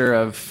nature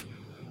of,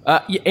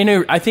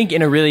 I think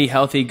in a really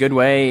healthy, good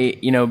way,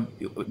 you know,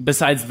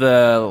 besides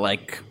the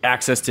like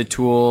access to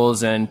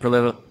tools and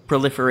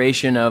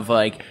proliferation of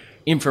like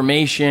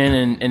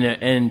information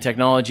and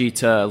technology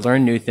to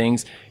learn new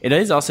things, it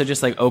is also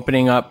just like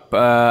opening up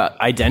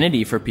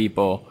identity for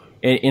people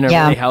in a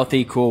really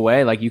healthy, cool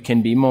way. Like, you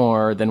can be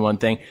more than one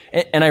thing.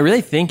 And I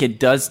really think it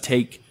does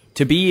take,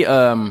 to be,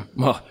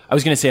 well, I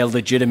was going to say a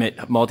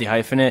legitimate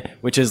multi-hyphenate,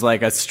 which is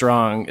like a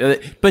strong,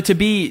 but to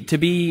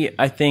be,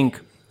 I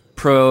think,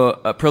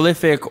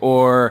 prolific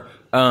or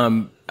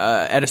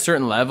at a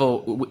certain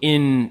level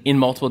in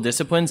multiple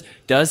disciplines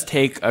does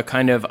take a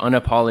kind of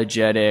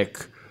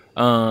unapologetic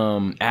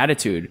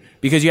attitude,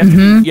 because you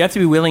have to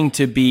be willing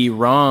to be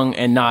wrong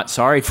and not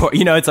sorry for,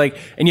 you know, it's like,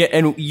 and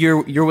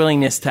your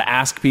willingness to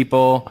ask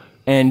people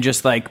and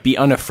just like be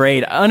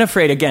unafraid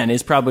again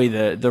is probably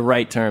the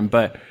right term,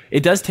 but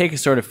it does take a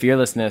sort of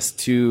fearlessness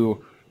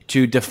to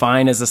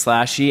define as a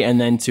slashy and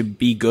then to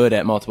be good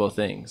at multiple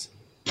things.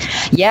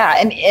 Yeah.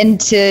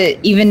 And to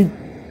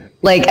even,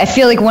 like, I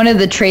feel like one of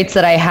the traits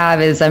that I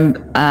have is I'm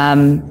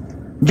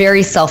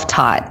very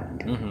self-taught.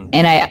 Mm-hmm.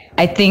 And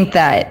I think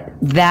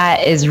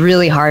that is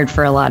really hard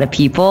for a lot of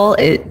people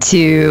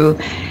to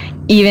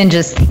even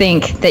just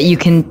think that you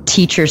can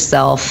teach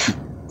yourself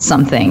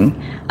something.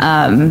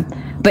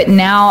 But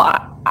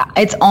now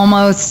it's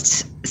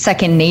almost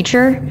second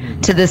nature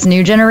to this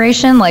new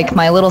generation. Like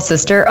my little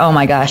sister, oh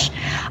my gosh,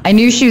 I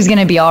knew she was going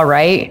to be all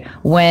right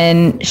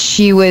when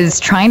she was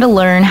trying to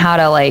learn how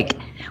to, like,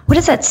 what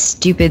is that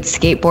stupid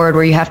skateboard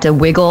where you have to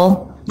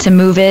wiggle to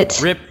move it?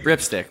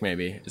 Ripstick,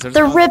 maybe. The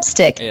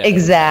ripstick, yeah.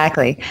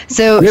 Exactly.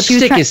 So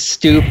Ripstick is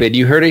stupid.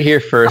 You heard it here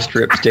first,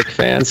 Ripstick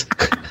fans.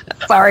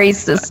 Sorry,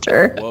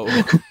 sister. Whoa.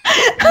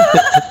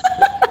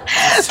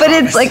 But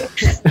it's like,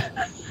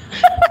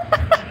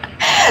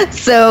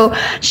 so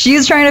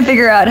she's trying to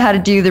figure out how to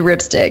do the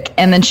ripstick,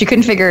 and then she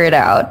couldn't figure it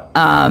out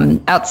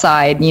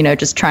outside, you know,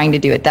 just trying to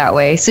do it that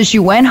way. So she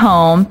went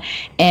home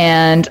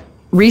and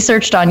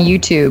researched on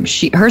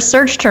YouTube. Her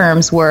search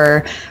terms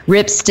were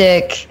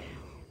ripstick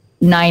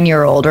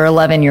 9-year-old or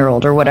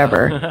 11-year-old or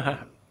whatever.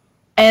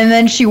 And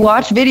then she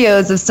watched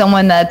videos of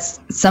someone that's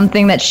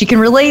something that she can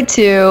relate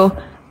to,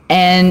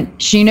 and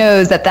she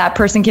knows that that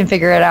person can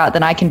figure it out,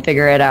 then I can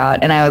figure it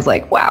out. And I was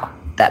like, wow,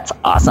 that's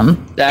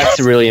awesome. That's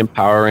a really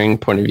empowering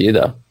point of view,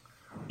 though.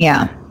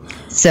 Yeah.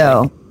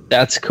 So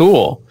that's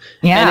cool.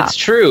 Yeah. And it's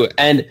true.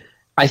 And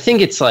I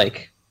think it's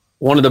like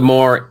one of the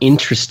more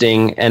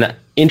interesting in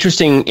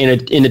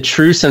a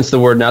true sense of the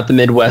word, not the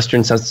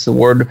Midwestern sense of the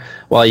word,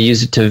 while I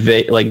use it to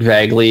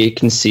vaguely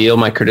conceal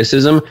my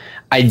criticism.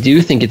 I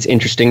do think it's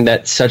interesting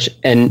that such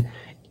an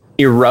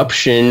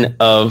eruption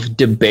of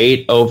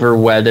debate over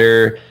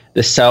whether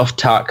the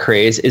self-taught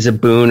craze is a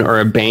boon or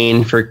a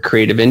bane for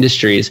creative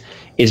industries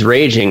is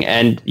raging.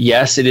 And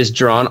yes, it is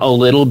drawn a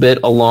little bit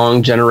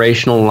along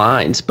generational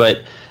lines,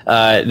 but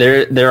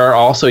there are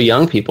also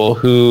young people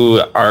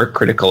who are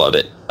critical of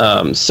it.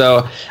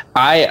 So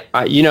I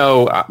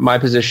my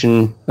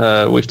position,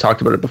 we've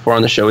talked about it before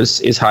on the show,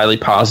 is highly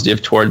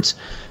positive towards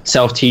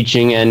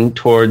self-teaching and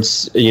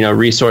towards,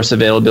 resource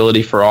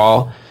availability for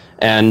all.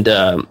 And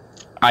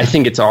I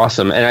think it's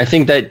awesome. And I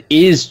think that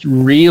is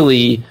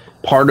really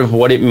part of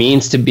what it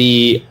means to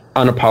be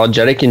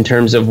unapologetic in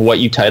terms of what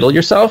you title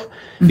yourself,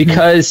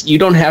 because you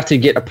don't have to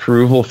get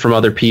approval from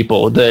other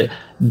people.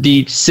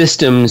 The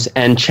systems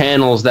and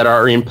channels that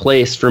are in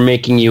place for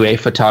making you a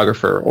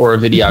photographer or a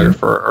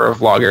videographer or a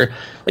vlogger,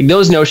 like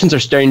those notions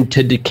are starting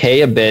to decay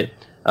a bit,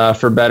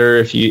 for better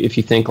if you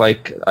think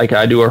like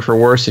I do, or for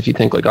worse if you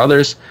think like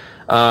others.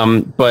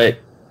 But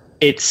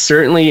it's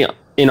certainly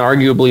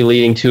inarguably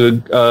leading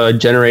to a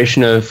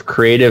generation of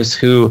creatives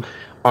who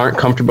aren't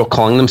comfortable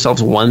calling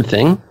themselves one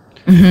thing,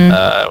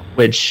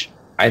 which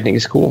I think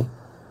is cool.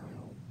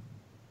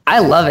 I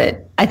love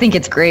it. I think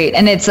it's great.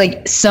 And it's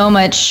like so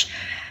much.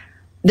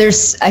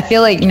 I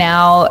feel like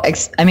now,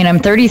 I'm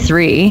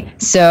 33,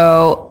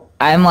 so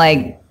I'm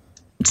like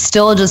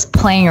still just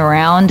playing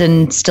around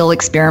and still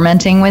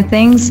experimenting with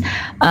things.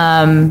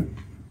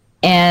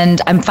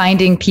 And I'm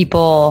finding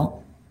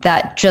people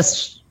that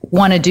just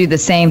want to do the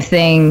same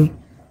thing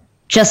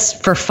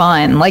just for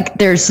fun. Like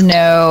there's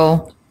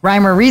no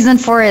rhyme or reason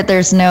for it.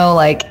 There's no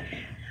like,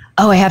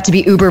 oh, I have to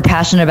be uber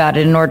passionate about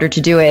it in order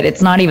to do it.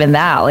 It's not even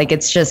that. Like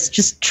it's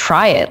just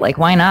try it. Like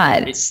why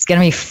not? It's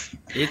gonna be.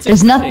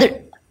 There's nothing.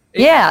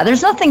 Yeah,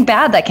 there's nothing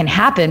bad that can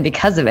happen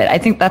because of it. I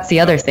think that's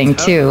the other thing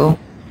too.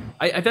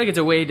 I feel like it's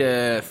a way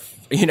to,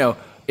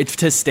 it's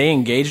to stay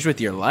engaged with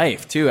your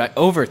life too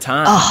over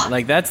time.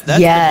 Like that's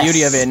yes. The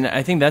beauty of it, and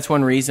I think that's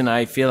one reason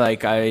I feel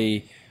like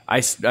I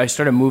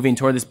started moving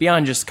toward this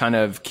beyond just kind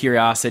of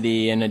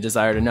curiosity and a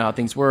desire to know how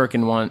things work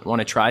and want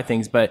to try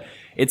things, but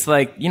it's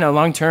like,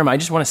 long term, I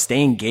just want to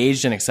stay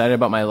engaged and excited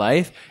about my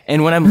life.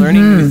 And when I'm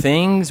learning new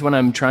things, when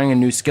I'm trying a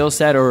new skill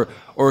set or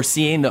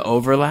seeing the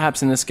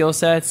overlaps in the skill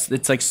sets,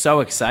 it's like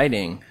so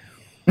exciting.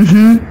 Do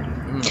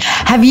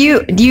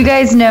you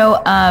guys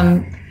know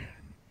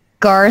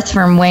Garth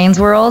from Wayne's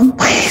World?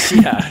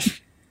 Yeah.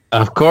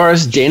 Of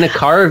course, Dana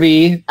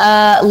Carvey.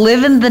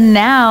 Live in the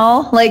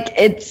now. Like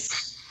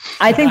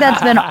I think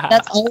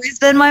that's always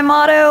been my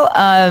motto.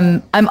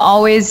 I'm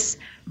always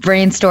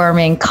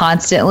brainstorming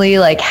constantly,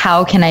 like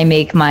how can I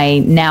make my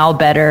now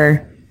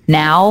better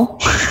now?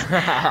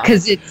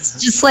 Because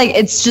it's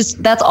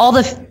just that's all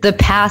the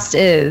past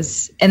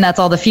is, and that's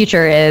all the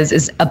future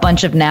is a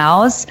bunch of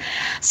nows.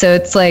 So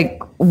it's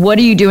like, what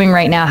are you doing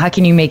right now? How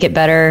can you make it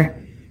better?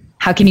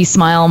 How can you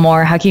smile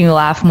more? How can you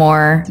laugh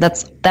more?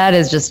 That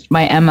is just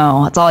my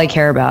MO. That's all I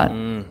care about.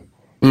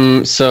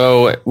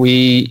 So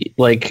we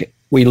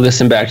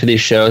listen back to these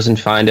shows and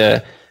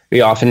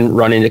we often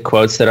run into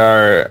quotes that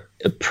are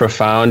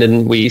profound,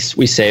 and we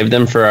save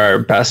them for our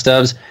best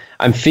ofs.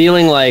 I'm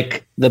feeling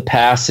like the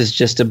past is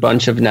just a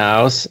bunch of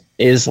nows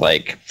is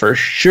like for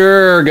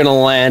sure gonna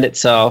land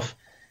itself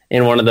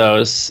in one of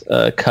those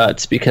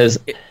cuts, because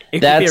it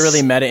could be a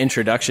really meta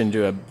introduction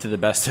to the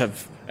best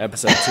of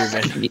episode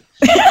 2.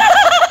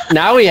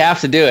 Now we have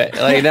to do it.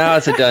 Like now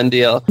it's a done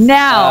deal.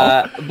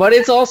 Now, but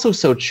it's also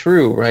so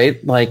true,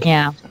 right? Like,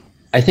 yeah.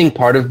 I think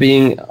part of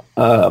being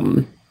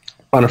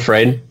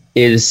unafraid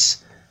is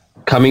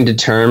coming to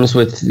terms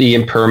with the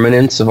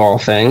impermanence of all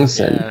things,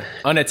 and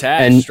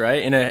unattached,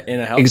 right? In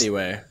a healthy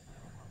way.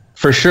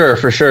 For sure.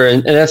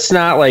 And that's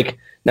not like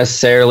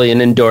necessarily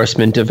an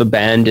endorsement of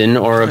abandon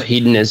or of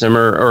hedonism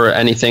or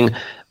anything,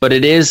 but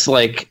it is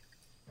like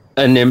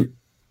an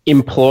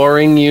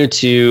imploring you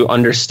to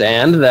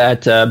understand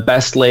that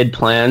best laid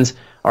plans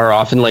are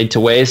often laid to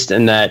waste,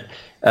 and that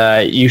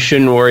you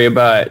shouldn't worry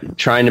about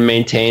trying to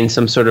maintain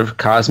some sort of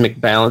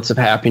cosmic balance of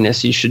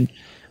happiness. You should,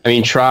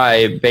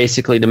 try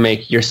basically to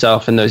make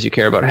yourself and those you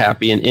care about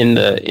happy in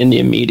the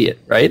immediate,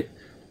 right?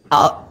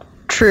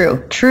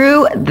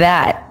 True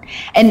that.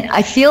 And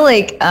I feel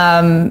like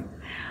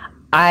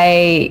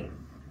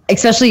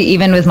especially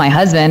even with my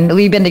husband,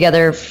 we've been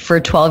together for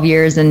 12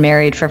 years and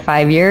married for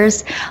 5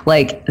 years.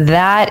 Like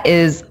that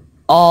is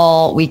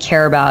all we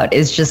care about,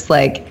 is just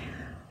like,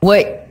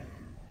 what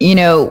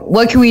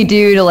can we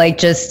do to like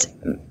just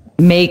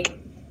make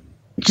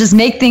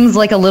things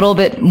like a little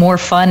bit more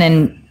fun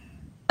and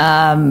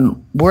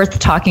worth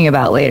talking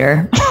about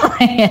later.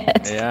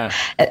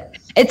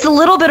 It's a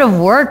little bit of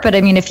work, but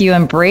I mean, if you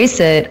embrace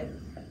it,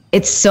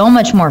 it's so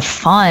much more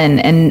fun.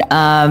 And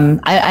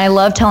I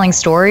love telling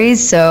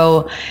stories.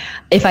 So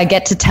if I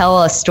get to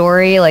tell a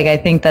story, like I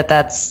think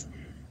that's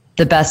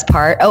the best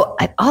part. Oh,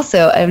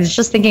 I was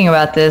just thinking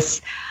about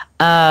this.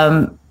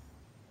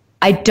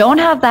 I don't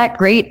have that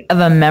great of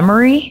a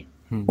memory.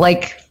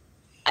 Like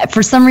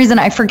for some reason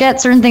I forget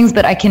certain things,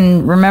 but I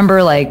can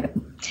remember, like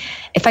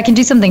if I can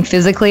do something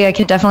physically, I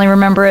can definitely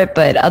remember it.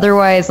 But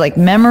otherwise, like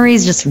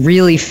memories just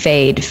really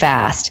fade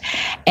fast.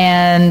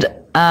 And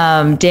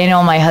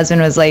Daniel, my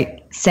husband, was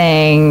like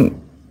saying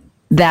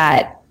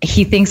that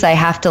he thinks I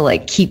have to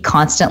like keep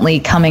constantly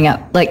come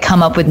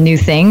up with new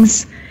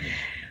things,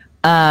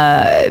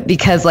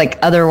 because like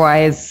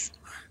otherwise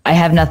I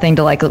have nothing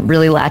to like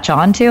really latch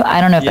on to.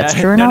 I don't know if that's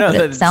true or not,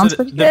 but it sounds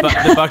pretty good.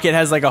 The bucket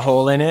has like a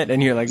hole in it,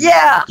 and you're like,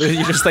 yeah,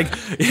 you're just like,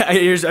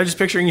 I'm just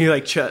picturing you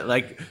like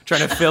trying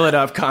to fill it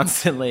up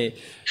constantly.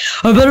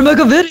 I better make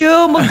a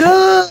video, my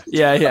God.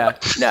 Yeah.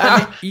 No,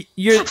 I mean,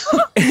 you're.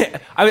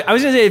 I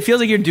was gonna say, it feels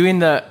like you're doing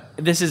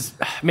this is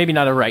maybe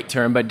not a right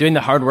term, but doing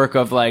the hard work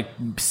of like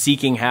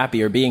seeking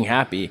happy or being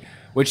happy,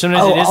 which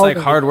sometimes it is like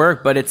hard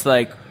work, but it's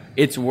like,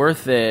 it's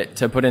worth it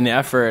to put in the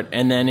effort,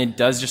 and then it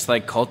does just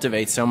like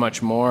cultivate so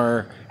much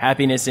more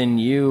happiness in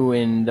you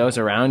and those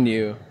around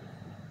you.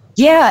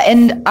 Yeah,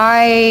 and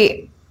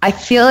I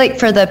feel like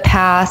for the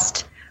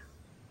past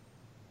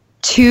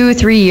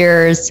 2-3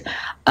 years,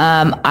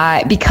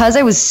 because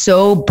I was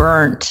so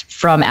burnt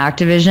from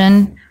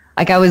Activision,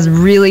 like I was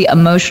really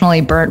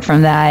emotionally burnt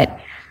from that.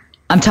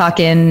 I'm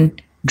talking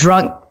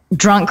drunk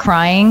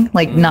crying,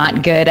 like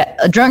not good.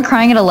 Drunk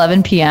crying at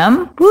 11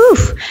 p.m.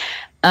 Woof.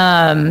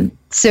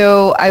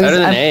 So I was better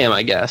than AM,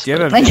 I guess. Do you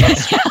have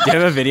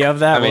a video of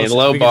that? I mean,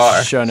 low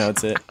bar. Show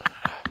notes it.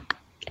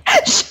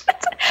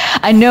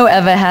 I know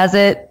Eva has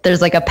it.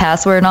 There's like a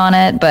password on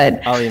it,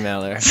 but I'll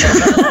email her.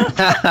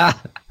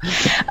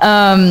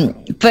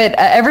 But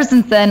ever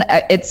since then,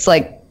 it's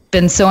like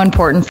been so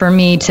important for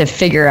me to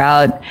figure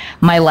out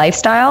my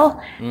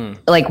lifestyle,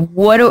 like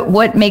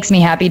what makes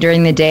me happy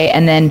during the day,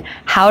 and then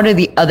how do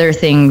the other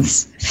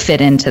things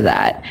fit into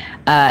that,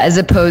 as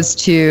opposed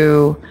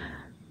to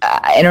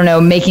I don't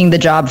know, making the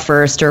job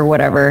first or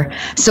whatever.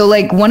 So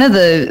like one of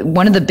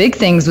the big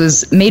things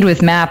was Made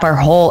with Map. Our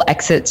whole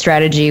exit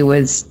strategy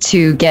was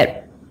to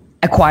get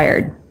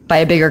acquired by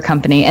a bigger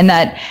company, and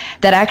that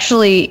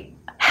actually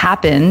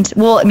happened.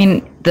 Well, I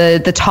mean,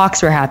 the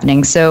talks were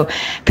happening. So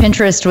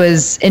Pinterest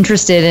was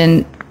interested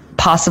in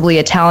possibly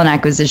a talent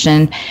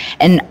acquisition,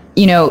 and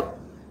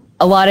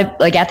a lot of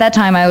like at that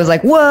time I was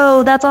like,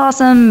 whoa, that's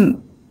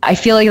awesome. I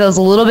feel like that was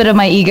a little bit of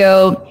my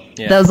ego.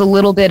 Yeah. That was a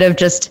little bit of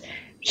just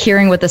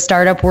hearing what the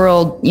startup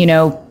world,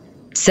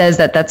 says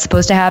that's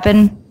supposed to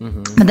happen.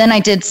 Mm-hmm. But then I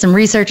did some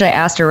research. I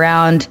asked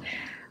around.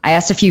 I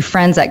asked a few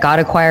friends that got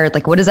acquired,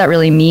 like, what does that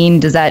really mean?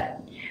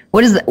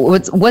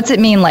 What's it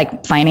mean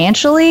like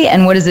financially?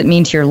 And what does it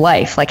mean to your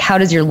life? Like, how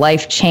does your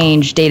life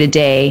change day to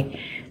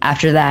day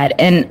after that?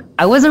 And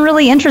I wasn't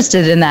really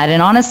interested in that.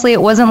 And honestly,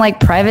 it wasn't like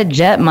private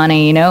jet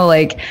money,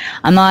 like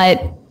it's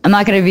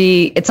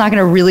not going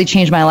to really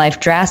change my life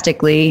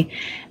drastically.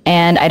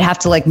 And I'd have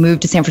to like move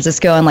to San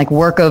Francisco and like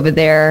work over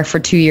there for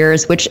 2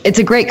 years, which it's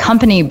a great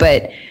company,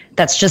 but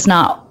that's just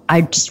not,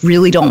 I just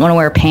really don't want to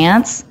wear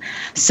pants.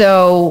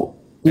 So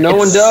no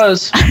one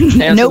does.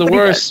 Pants are the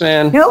worst, does.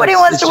 Man. Nobody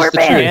wants to wear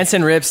pants. Pants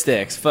and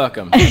ripsticks. Fuck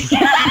them.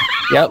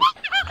 Yep.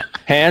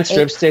 Pants,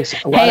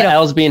 ripsticks. A lot of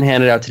L's being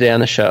handed out today on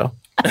the show.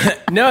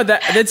 No,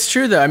 that's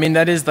true though. I mean,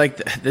 this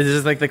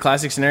is like the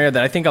classic scenario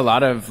that I think a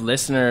lot of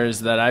listeners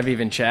that I've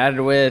even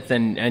chatted with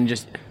and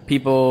just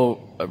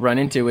people run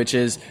into, which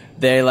is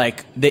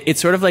it's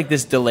sort of like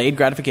this delayed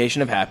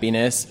gratification of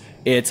happiness.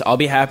 It's I'll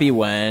be happy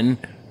when,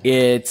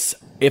 it's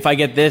if I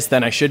get this,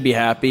 then I should be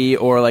happy,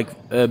 or like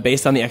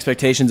based on the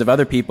expectations of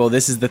other people,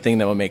 this is the thing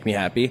that will make me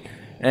happy.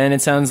 And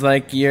it sounds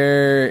like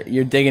you're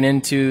digging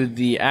into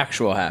the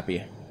actual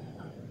happy.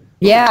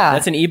 Yeah,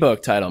 that's an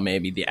ebook title,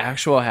 maybe. The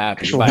Actual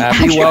Happy.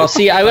 Well,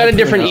 see, I got a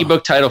different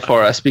ebook title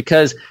for us,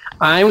 because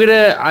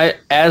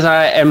as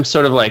I am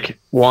sort of like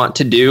want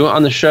to do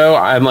on the show,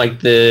 I'm like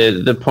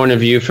the point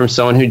of view from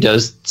someone who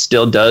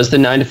still does the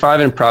 9 to 5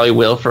 and probably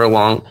will for a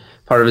long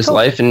part of his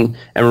life, and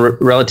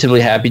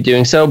relatively happy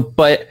doing so.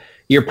 But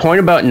your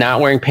point about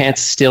not wearing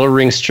pants still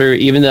rings true,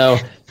 even though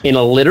in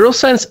a literal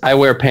sense I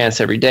wear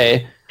pants every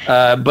day.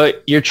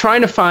 But you're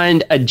trying to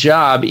find a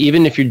job,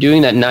 even if you're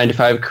doing that 9 to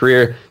 5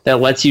 career,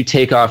 that lets you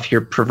take off your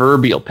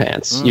proverbial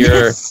pants.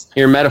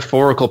 Your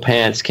metaphorical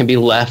pants can be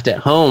left at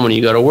home when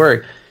you go to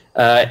work.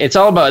 It's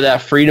all about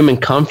that freedom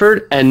and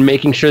comfort, and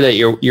making sure that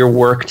your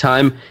work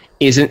time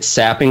isn't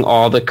sapping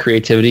all the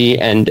creativity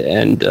and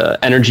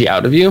energy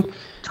out of you.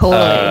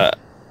 Totally.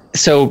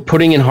 so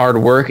putting in hard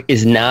work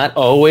is not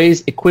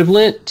always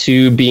equivalent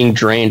to being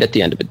drained at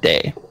the end of a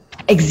day.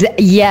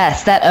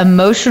 Yes, that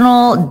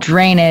emotional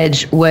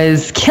drainage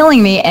was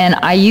killing me, and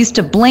I used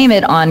to blame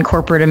it on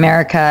corporate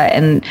America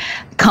and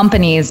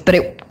companies, but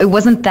it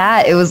wasn't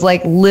that. It was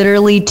like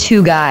literally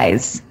two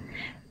guys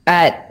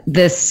at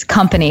this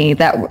company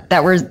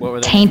that were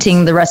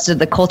tainting the rest of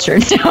the culture.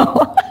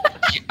 No.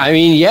 I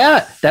mean,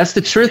 yeah, that's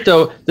the truth,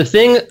 though. The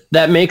thing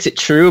that makes it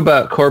true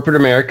about corporate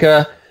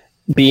America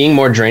being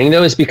more draining,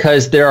 though, is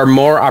because there are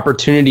more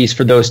opportunities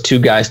for those two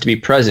guys to be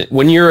present.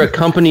 When you're a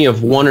company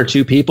of one or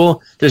two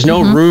people, there's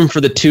no room for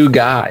the two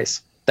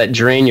guys that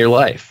drain your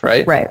life,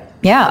 right? Right.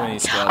 Yeah.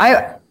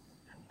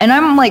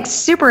 I'm like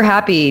super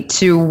happy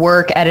to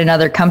work at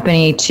another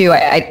company too.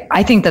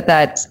 I think that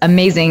that's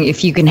amazing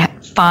if you can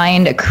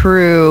find a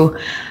crew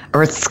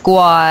or a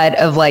squad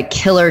of like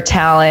killer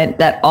talent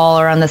that all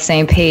are on the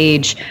same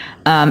page.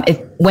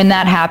 When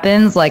that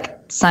happens, like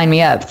sign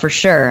me up for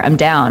sure. I'm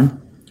down.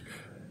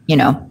 You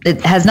know,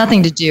 it has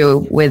nothing to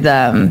do with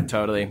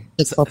totally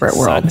the corporate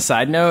world.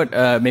 Side note,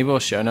 maybe we'll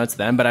show notes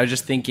them, but I was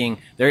just thinking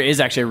there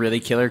is actually a really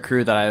killer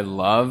crew that I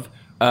love.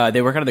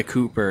 They work out of the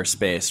Cooper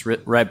space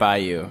right by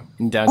you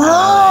in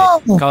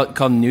downtown LA,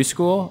 called New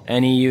School,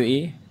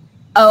 NEUE.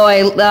 Oh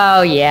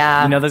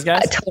yeah. You know those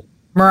guys?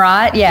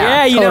 Murat, yeah.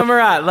 Yeah, you know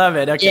Murat. Love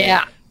it. Okay.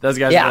 Yeah. Those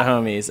guys are the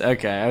homies.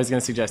 Okay, I was going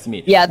to suggest to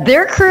meet. Yeah,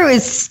 their crew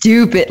is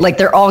stupid. Like,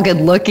 they're all good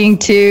looking,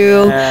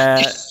 too.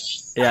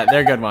 Yeah,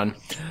 they're a good one.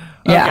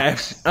 Yeah.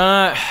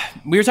 Okay.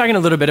 We were talking a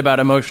little bit about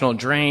emotional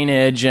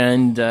drainage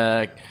and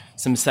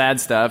some sad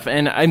stuff.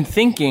 And I'm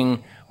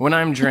thinking when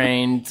I'm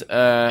drained,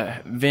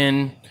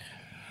 Vin,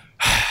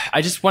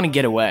 I just want to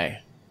get away.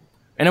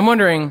 And I'm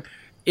wondering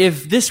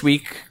if this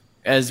week,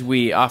 as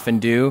we often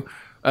do,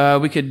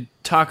 we could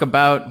talk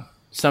about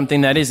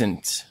something that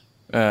isn't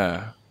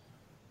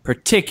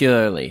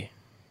particularly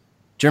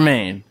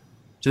germane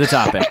to the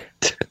topic.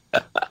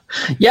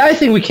 Yeah, I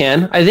think we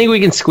can. I think we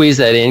can squeeze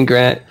that in,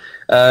 Grant.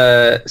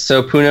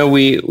 So, Puna,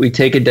 we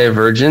take a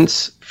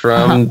divergence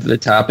from the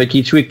topic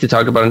each week to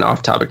talk about an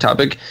off-topic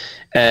topic.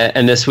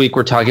 And this week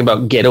we're talking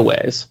about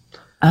getaways.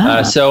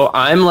 So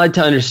I'm led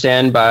to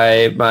understand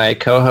by my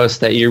co-host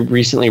that you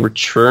recently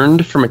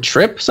returned from a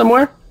trip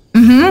somewhere?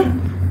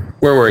 Mm-hmm.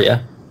 Where were you?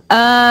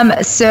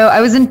 So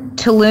I was in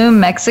Tulum,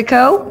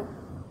 Mexico.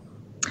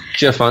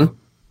 Did you have fun?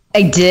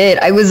 I did.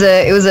 It was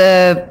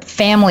a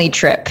family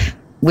trip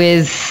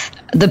with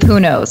the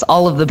Punos,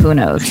 all of the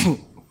Punos.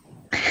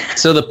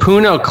 So the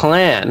Puno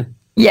clan.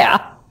 Yeah.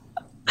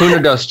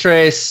 Puno dos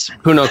Tres,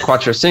 Puno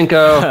Cuatro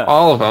Cinco,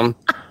 all of them.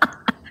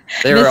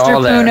 They were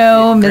all there.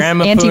 Puno, Miss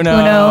Auntie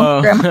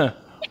Puno. Grandma.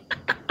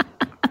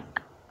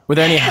 Were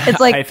there any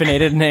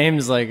hyphenated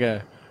names?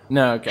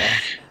 No, okay.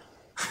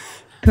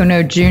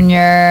 Puno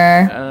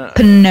Jr.,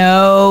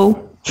 Pinot.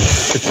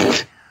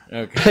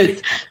 Okay.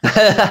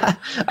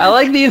 I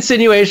like the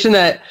insinuation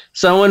that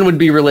someone would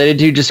be related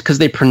to you just because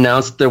they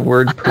pronounced the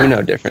word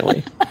Puno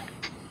differently.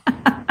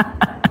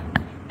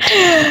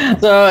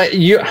 So,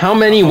 how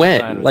many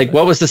went? Like,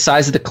 what was the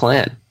size of the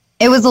clan?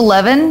 It was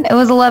 11. It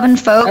was 11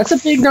 folks. That's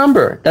a big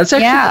number. That's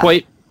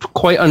actually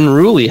quite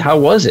unruly. How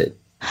was it?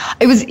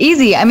 It was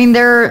easy. I mean,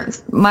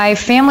 my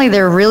family.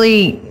 They're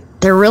really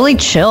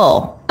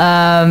chill.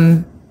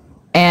 And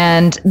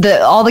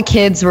all the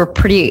kids were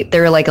they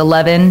were like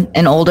 11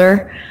 and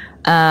older.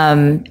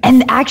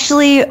 And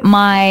actually,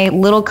 my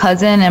little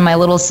cousin and my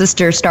little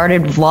sister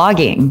started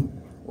vlogging.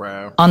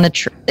 Wow. On the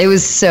trip. It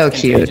was so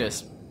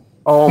cute.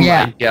 Oh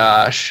my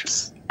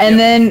gosh. And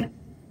then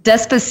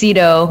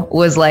Despacito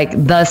was like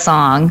the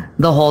song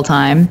the whole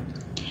time.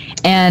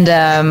 And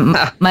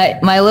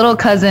my little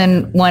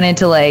cousin wanted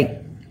to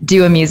like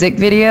do a music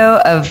video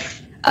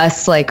of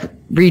us like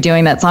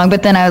redoing that song.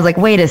 But then I was like,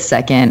 wait a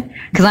second,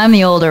 because I'm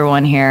the older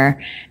one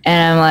here.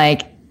 And I'm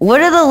like,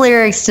 what are the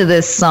lyrics to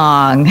this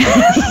song?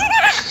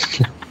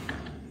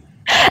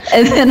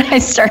 And then I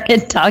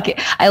started talking.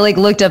 I like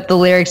looked up the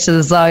lyrics to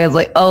the song. I was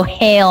like, "Oh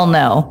hell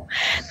no,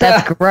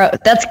 that's gross.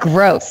 That's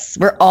gross.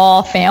 We're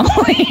all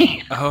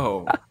family.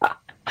 Oh,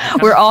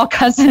 we're all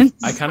cousins."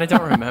 I kind of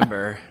don't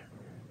remember.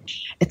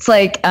 It's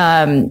like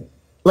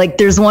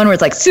there's one where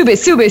it's like "sube,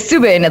 sube,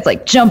 sube," and it's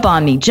like "jump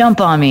on me,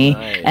 jump on me,"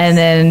 nice. and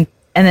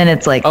then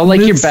it's like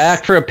like you're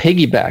back for a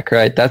piggyback,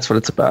 right? That's what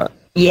it's about.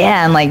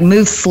 Yeah, and like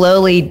move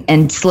slowly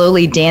and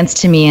slowly dance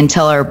to me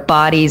until our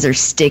bodies are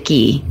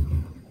sticky.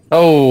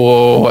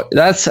 Oh,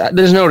 there's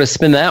no to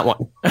spin that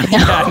one.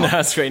 Yeah, no, I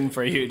was waiting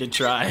for you to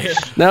try.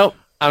 Nope,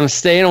 I'm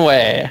staying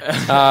away.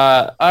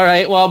 All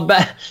right, well,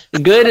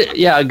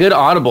 good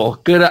audible.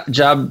 Good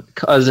job,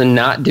 cousin,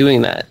 not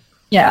doing that.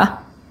 Yeah.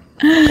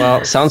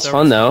 Well, sounds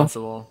fun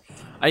though.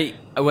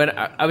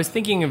 I was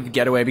thinking of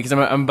getaway because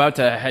I'm about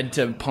to head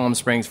to Palm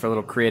Springs for a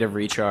little creative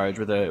recharge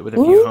with a few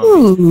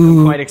homies.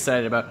 I'm quite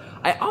excited about.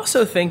 I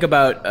also think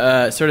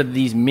about sort of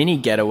these mini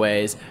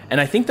getaways, and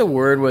I think the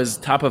word was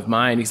top of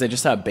mind because I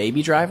just saw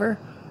Baby Driver,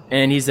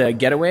 and he's a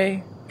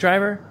getaway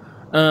driver.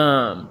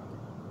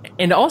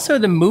 And also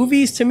the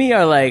movies to me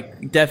are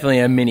like definitely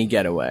a mini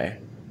getaway.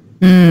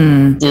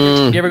 You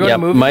ever go to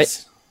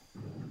movies?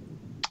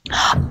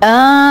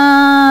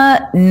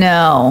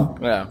 No.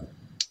 Yeah.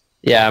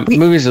 Yeah,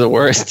 movies are the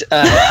worst.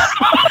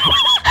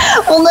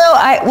 Well,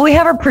 no, we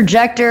have a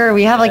projector.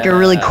 We have like a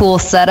really cool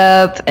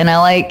setup, and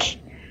I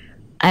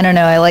don't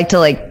know, I like to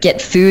like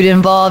get food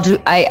involved.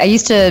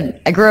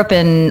 I grew up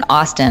in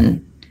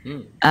Austin,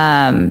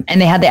 and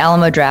they had the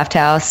Alamo Draft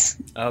House.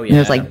 Oh, yeah. And it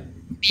was like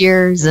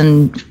beers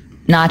and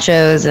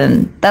nachos,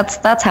 and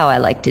that's how I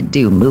like to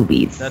do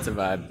movies. That's a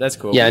vibe. That's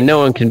cool. Yeah, no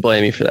one can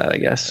blame me for that, I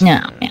guess. No,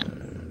 yeah.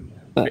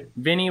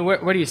 Vinny,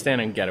 where do you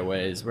stand on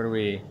getaways? Where do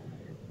we...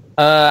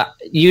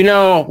 You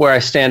know where I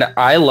stand.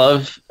 I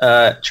love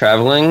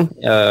traveling.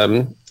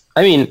 I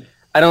mean,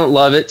 I don't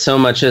love it so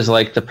much as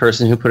like the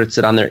person who puts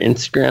it on their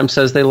Instagram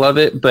says they love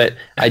it, but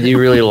I do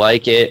really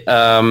like it.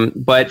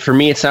 But for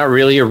me, it's not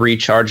really a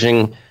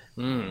recharging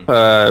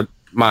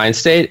mind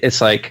state. It's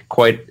like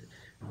quite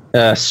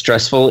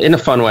stressful in a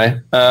fun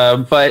way.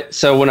 But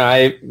so when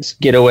I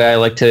get away, I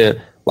like to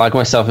lock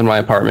myself in my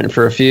apartment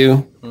for a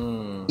few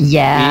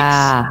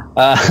Yeah.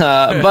 weeks.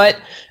 But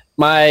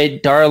my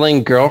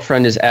darling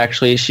girlfriend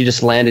she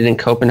just landed in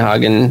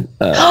Copenhagen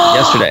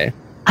yesterday.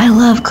 I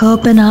love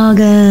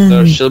Copenhagen.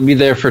 So she'll be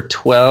there for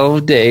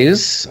 12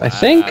 days, I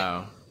think.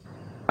 Wow.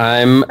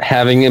 I'm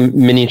having a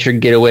miniature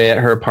getaway at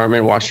her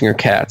apartment watching her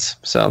cats.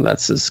 So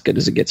that's as good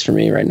as it gets for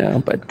me right now.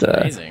 But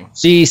Amazing.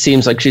 she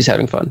seems like she's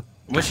having fun.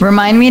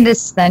 Remind me to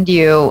send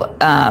you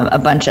a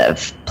bunch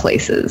of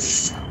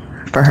places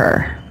for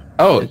her.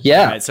 Oh,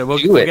 yeah. All right, so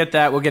we'll get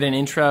that. We'll get an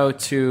intro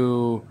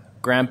to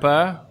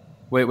Grandpa.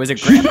 Wait, was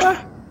it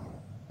Grandpa?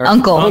 Or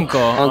Uncle.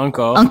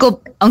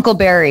 Uncle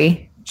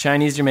Barry.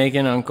 Chinese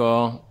Jamaican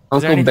uncle. Is there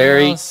Uncle anything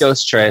Barry, else?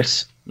 Ghost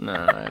Trace.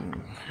 No.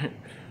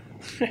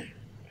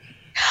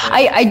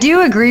 I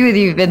do agree with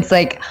you, Vince.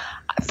 Like,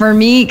 for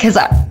me, because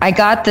I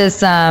got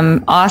this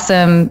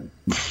awesome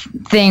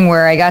thing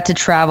where I got to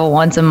travel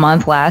once a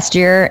month last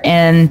year,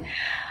 and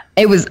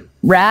it was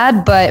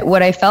rad, but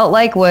what I felt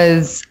like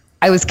was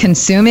I was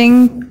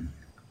consuming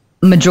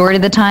majority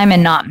of the time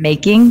and not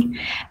making,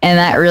 and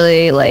that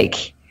really,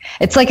 like,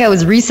 it's like I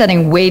was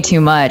resetting way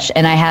too much,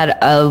 and I had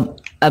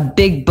a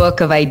big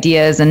book of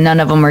ideas and none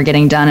of them were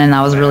getting done, and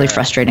that was really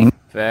frustrating.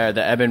 Fair,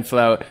 the ebb and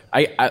flow.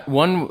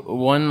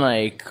 One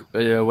like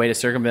way to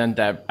circumvent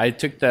that, I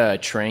took the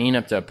train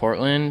up to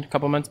Portland a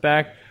couple months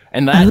back,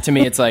 and that to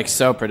me it's like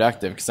so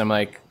productive, because I'm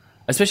like,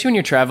 especially when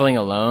you're traveling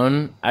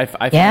alone, I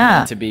find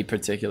that to be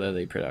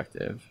particularly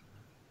productive.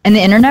 And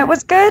the internet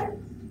was good?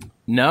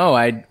 No,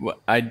 I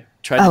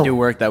tried to do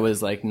work that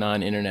was like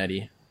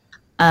non-internet-y.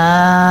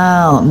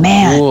 Oh,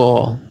 man.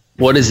 Cool.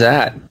 What is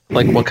that?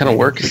 Like, what kind of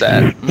work is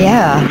that?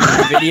 Yeah.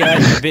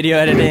 Video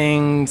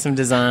editing, some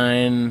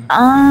design,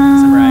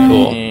 some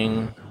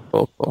writing.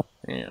 Cool.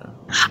 Yeah.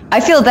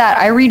 I feel that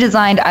I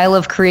redesigned I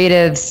Love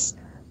Creatives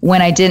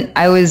when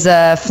I was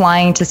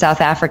flying to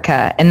South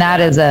Africa, and that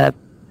is a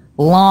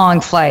long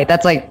flight.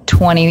 That's like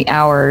 20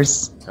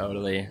 hours.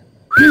 Totally.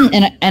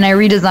 And I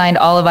redesigned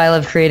all of I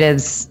Love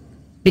Creatives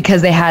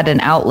because they had an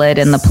outlet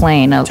in the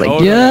plane. I was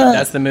like, yeah,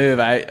 that's the move.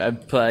 I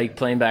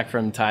plane back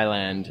from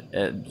Thailand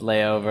at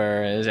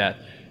layover.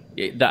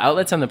 The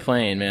outlets on the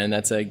plane, man,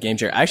 that's a game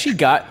changer. I actually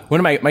got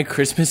one of my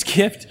Christmas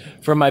gift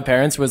from my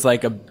parents was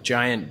like a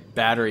giant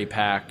battery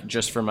pack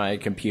just for my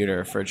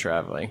computer for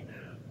traveling.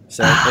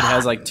 So it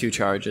has like 2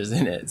 charges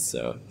in it.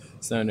 So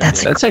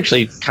that's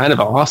actually kind of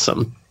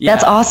awesome. Yeah.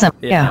 That's awesome.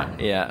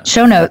 Yeah.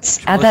 Show notes.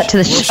 Add that to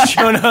the show.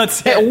 Show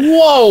notes.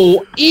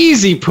 Whoa,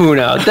 easy,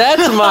 Puno.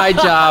 That's my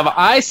job.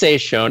 I say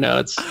show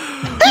notes.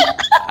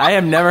 I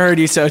have never heard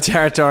you so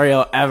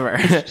territorial ever.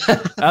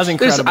 That was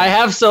incredible. I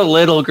have so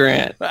little,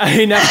 Grant.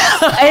 I know.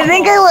 I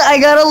think I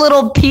got a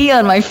little pee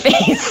on my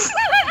face.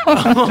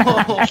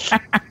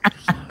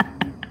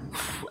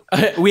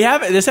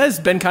 This has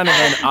been kind of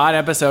an odd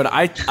episode.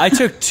 I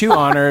took 2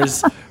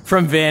 honors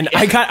from Vin.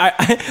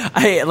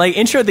 I like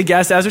introed the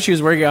guest. That's what she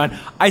was working on.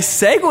 I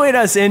segued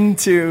us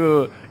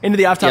into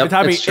the off-topic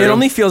topic. It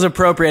only feels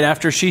appropriate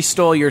after she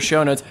stole your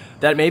show notes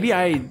that maybe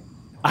I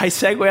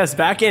segue us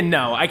back in.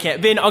 No, I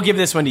can't. Vin, I'll give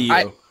this one to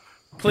you.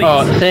 Please.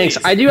 Oh, thanks.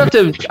 Please. I do have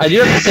to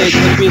say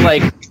it took me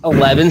like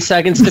 11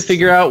 seconds to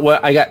figure out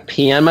what I got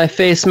pee on my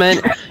face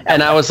meant,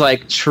 and I was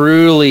like,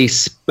 truly,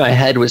 my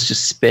head was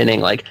just spinning.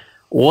 Like,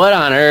 what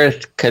on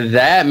earth could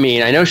that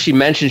mean? I know she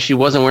mentioned she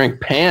wasn't wearing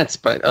pants,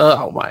 but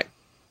oh my,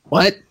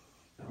 what?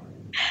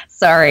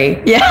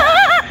 Sorry. Yeah.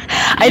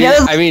 I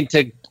know. I mean,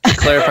 to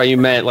clarify, you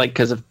meant like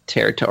because of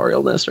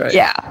territorialness, right?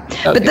 Yeah.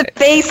 Okay. But the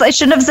face, I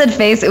shouldn't have said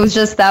face. It was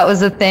just that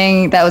was a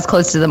thing that was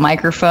close to the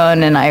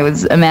microphone, and I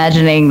was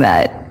imagining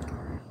that.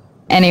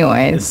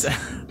 Anyways.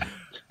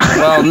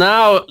 Well,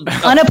 now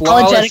a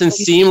flawless and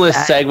seamless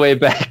segue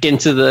back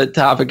into the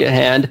topic at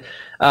hand.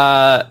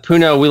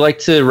 Puno, we like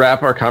to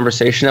wrap our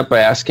conversation up by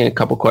asking a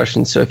couple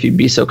questions. So if you'd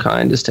be so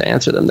kind as to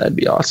answer them, that'd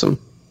be awesome.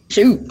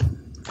 Shoot.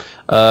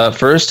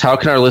 First, how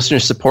can our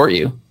listeners support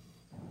you?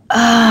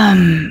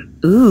 Watch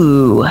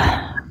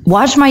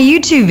my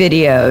YouTube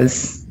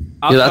videos.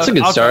 That's a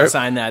good start. I'll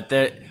sign that.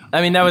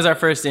 I mean, that was our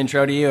first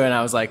intro to you, and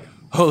I was like,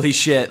 holy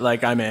shit,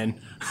 like, I'm in.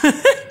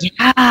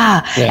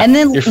 Yeah. And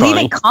then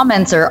leaving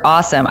comments are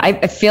awesome.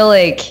 I feel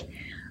like,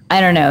 I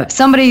don't know, if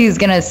somebody's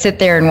going to sit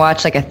there and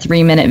watch like a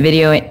 3-minute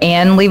video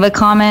and leave a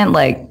comment,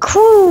 like,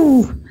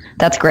 cool,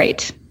 that's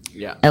great.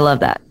 Yeah. I love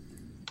that.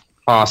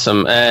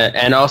 Awesome.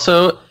 And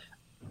also,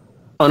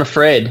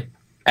 unafraid,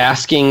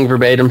 asking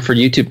verbatim for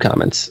YouTube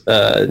comments,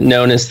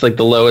 known as like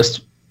the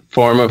lowest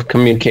form of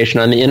communication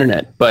on the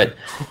internet. But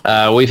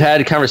we've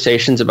had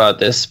conversations about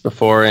this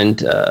before,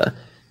 and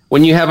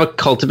when you have a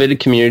cultivated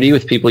community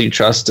with people you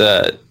trust,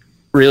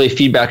 really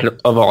feedback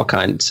of all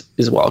kinds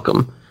is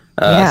welcome.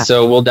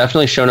 So we'll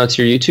definitely show notes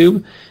your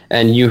YouTube,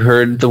 and you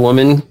heard the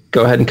woman.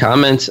 Go ahead and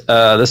comment.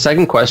 The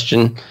second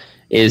question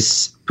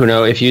is,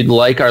 Puno, if you'd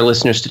like our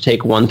listeners to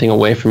take one thing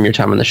away from your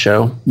time on the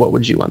show, what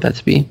would you want that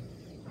to be?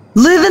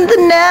 Live in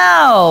the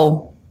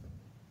now.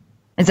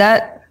 Is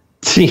that?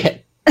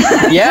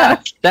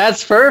 Yeah,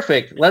 that's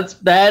perfect.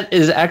 That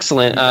is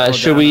excellent.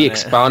 Should we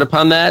expound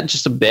upon that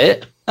just a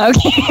bit?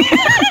 Okay.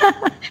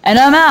 And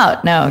I'm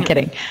out. No, I'm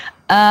kidding.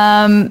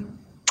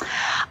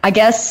 I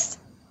guess.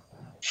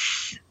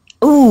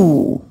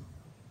 Ooh,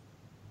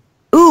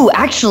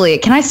 actually,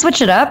 can I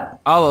switch it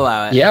up? I'll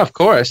allow it. Yeah, of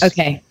course.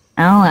 Okay.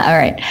 All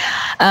right.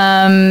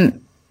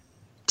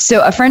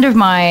 So a friend of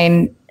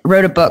mine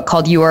wrote a book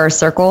called You Are a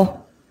Circle.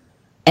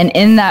 And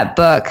in that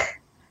book,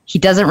 he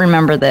doesn't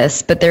remember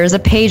this, but there's a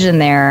page in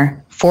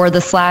there for the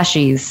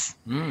slashies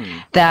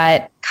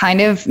that kind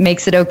of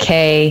makes it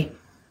okay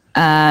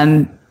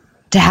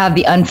to have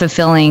the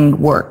unfulfilling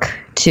work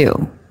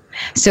too.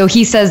 So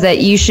he says that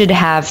you should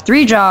have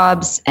 3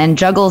 jobs and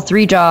juggle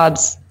 3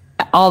 jobs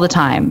all the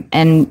time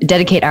and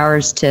dedicate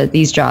hours to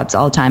these jobs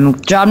all the time.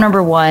 Job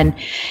number 1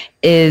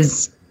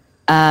 is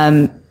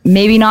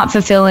maybe not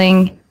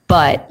fulfilling,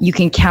 but you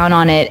can count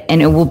on it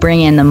and it will bring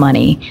in the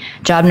money.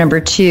 Job number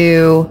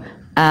 2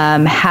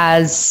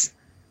 is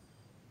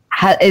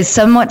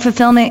somewhat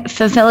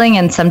fulfilling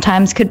and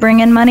sometimes could bring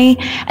in money.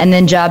 And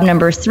then job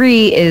number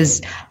 3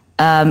 is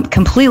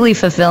completely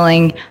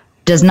fulfilling,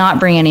 does not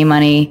bring any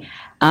money.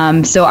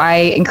 So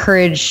I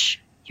encourage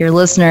your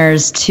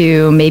listeners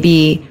to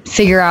maybe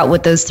figure out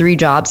what those 3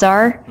 jobs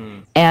are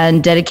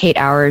and dedicate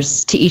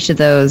hours to each of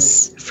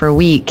those for a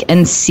week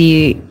and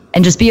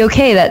just be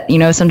okay that,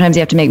 sometimes you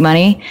have to make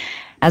money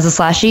as a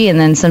slashie, and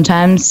then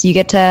sometimes you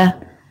get to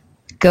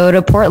go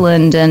to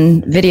Portland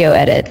and video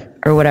edit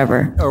or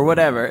whatever.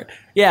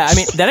 Yeah, I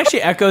mean, that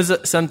actually echoes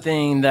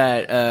something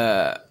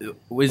that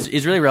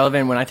is really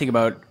relevant when I think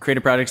about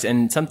creative projects,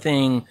 and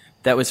something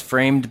that was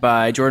framed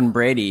by Jordan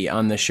Brady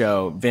on the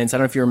show. Vince, I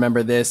don't know if you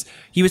remember this.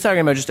 He was talking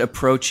about just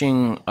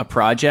approaching a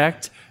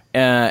project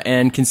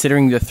and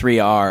considering the 3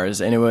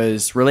 R's, and it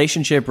was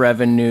relationship,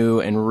 revenue,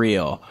 and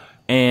real.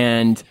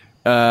 And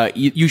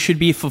you should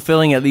be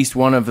fulfilling at least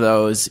one of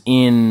those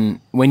when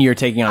you're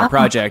taking on a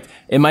project.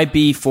 It might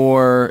be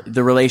for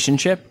the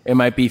relationship. It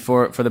might be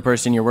for the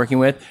person you're working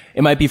with.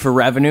 It might be for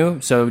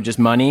revenue, so just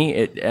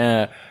money.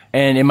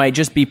 And it might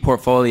just be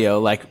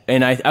portfolio.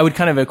 And I would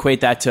kind of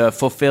equate that to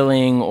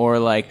fulfilling, or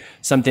like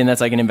something that's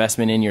like an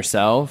investment in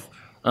yourself.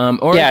 And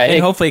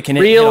hopefully it can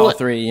hit all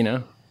 3,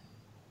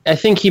 I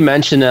think he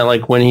mentioned that,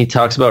 like, when he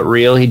talks about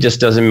real, he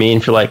just doesn't mean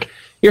for like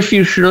your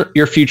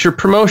future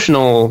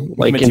promotional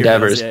like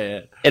endeavors. Yeah.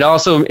 It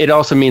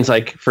also means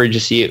like for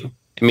just you.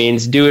 It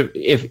means do it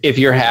if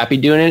you're happy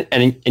doing it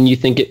and you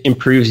think it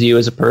improves you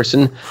as a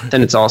person,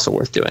 then it's also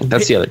worth doing.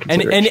 That's the other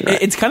consideration.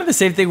 And it's kind of the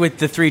same thing with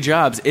the 3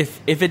 jobs.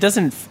 If it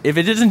doesn't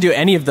do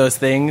any of those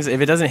things,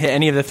 if it doesn't hit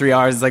any of the 3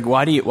 R's, it's like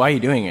why are you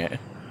doing it?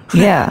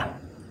 Yeah.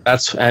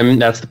 That's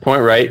the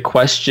point, right?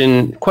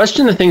 Question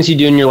the things you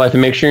do in your life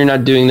and make sure you're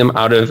not doing them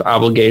out of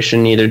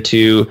obligation, either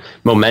to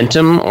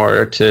momentum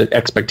or to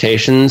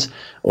expectations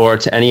or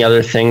to any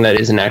other thing that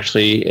isn't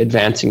actually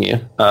advancing you.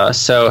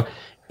 So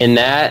in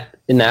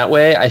that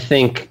way, I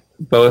think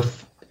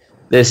both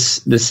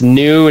this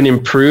new and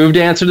improved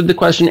answer to the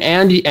question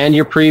and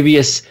your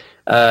previous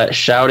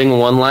shouting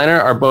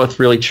one-liner are both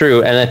really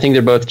true, and I think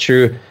they're both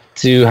true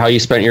to how you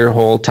spent your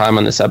whole time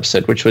on this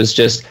episode, which was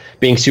just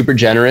being super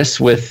generous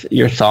with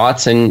your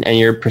thoughts and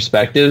your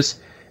perspectives,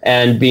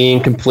 and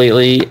being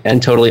completely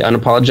and totally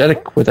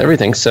unapologetic with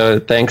everything. So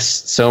thanks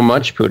so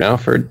much, Puno,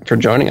 for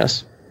joining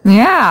us.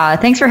 Yeah,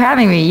 thanks for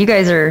having me. You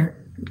guys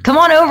come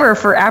on over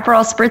for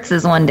Aperol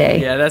Spritzes one day.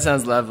 Yeah, that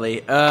sounds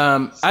lovely.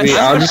 I'll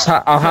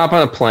hop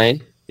on a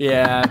plane.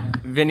 Yeah,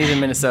 Vinny's a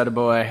Minnesota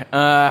boy.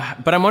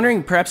 But I'm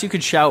wondering, perhaps you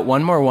could shout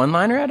one more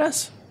one-liner at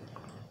us?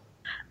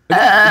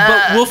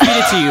 But we'll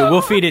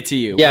feed it to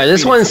you. Yeah,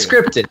 this one's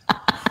scripted.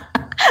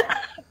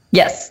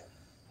 Yes.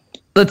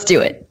 Let's do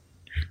it.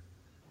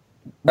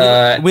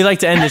 We like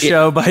to end the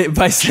show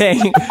by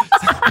saying...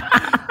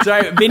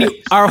 Sorry,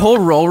 Vinny, our whole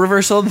role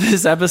reversal of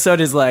this episode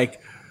is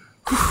like...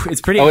 It's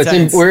pretty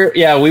intense.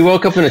 We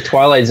woke up in a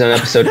Twilight Zone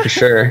episode for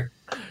sure.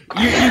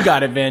 You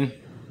got it, Vin.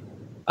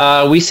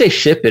 We say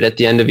ship it at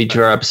the end of each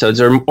of our episodes,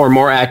 or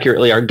more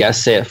accurately, our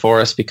guests say it for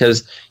us,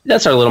 because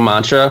that's our little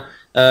mantra.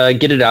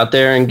 Get it out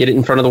there and get it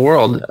in front of the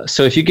world.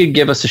 So if you could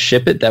give us a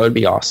ship it, that would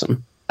be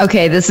awesome.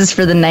 Okay, this is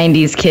for the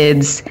 90s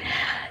kids.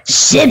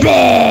 Ship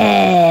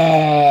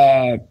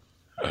it!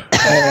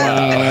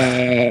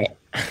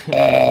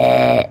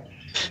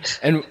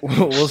 And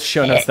we'll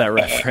show us that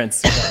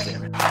reference.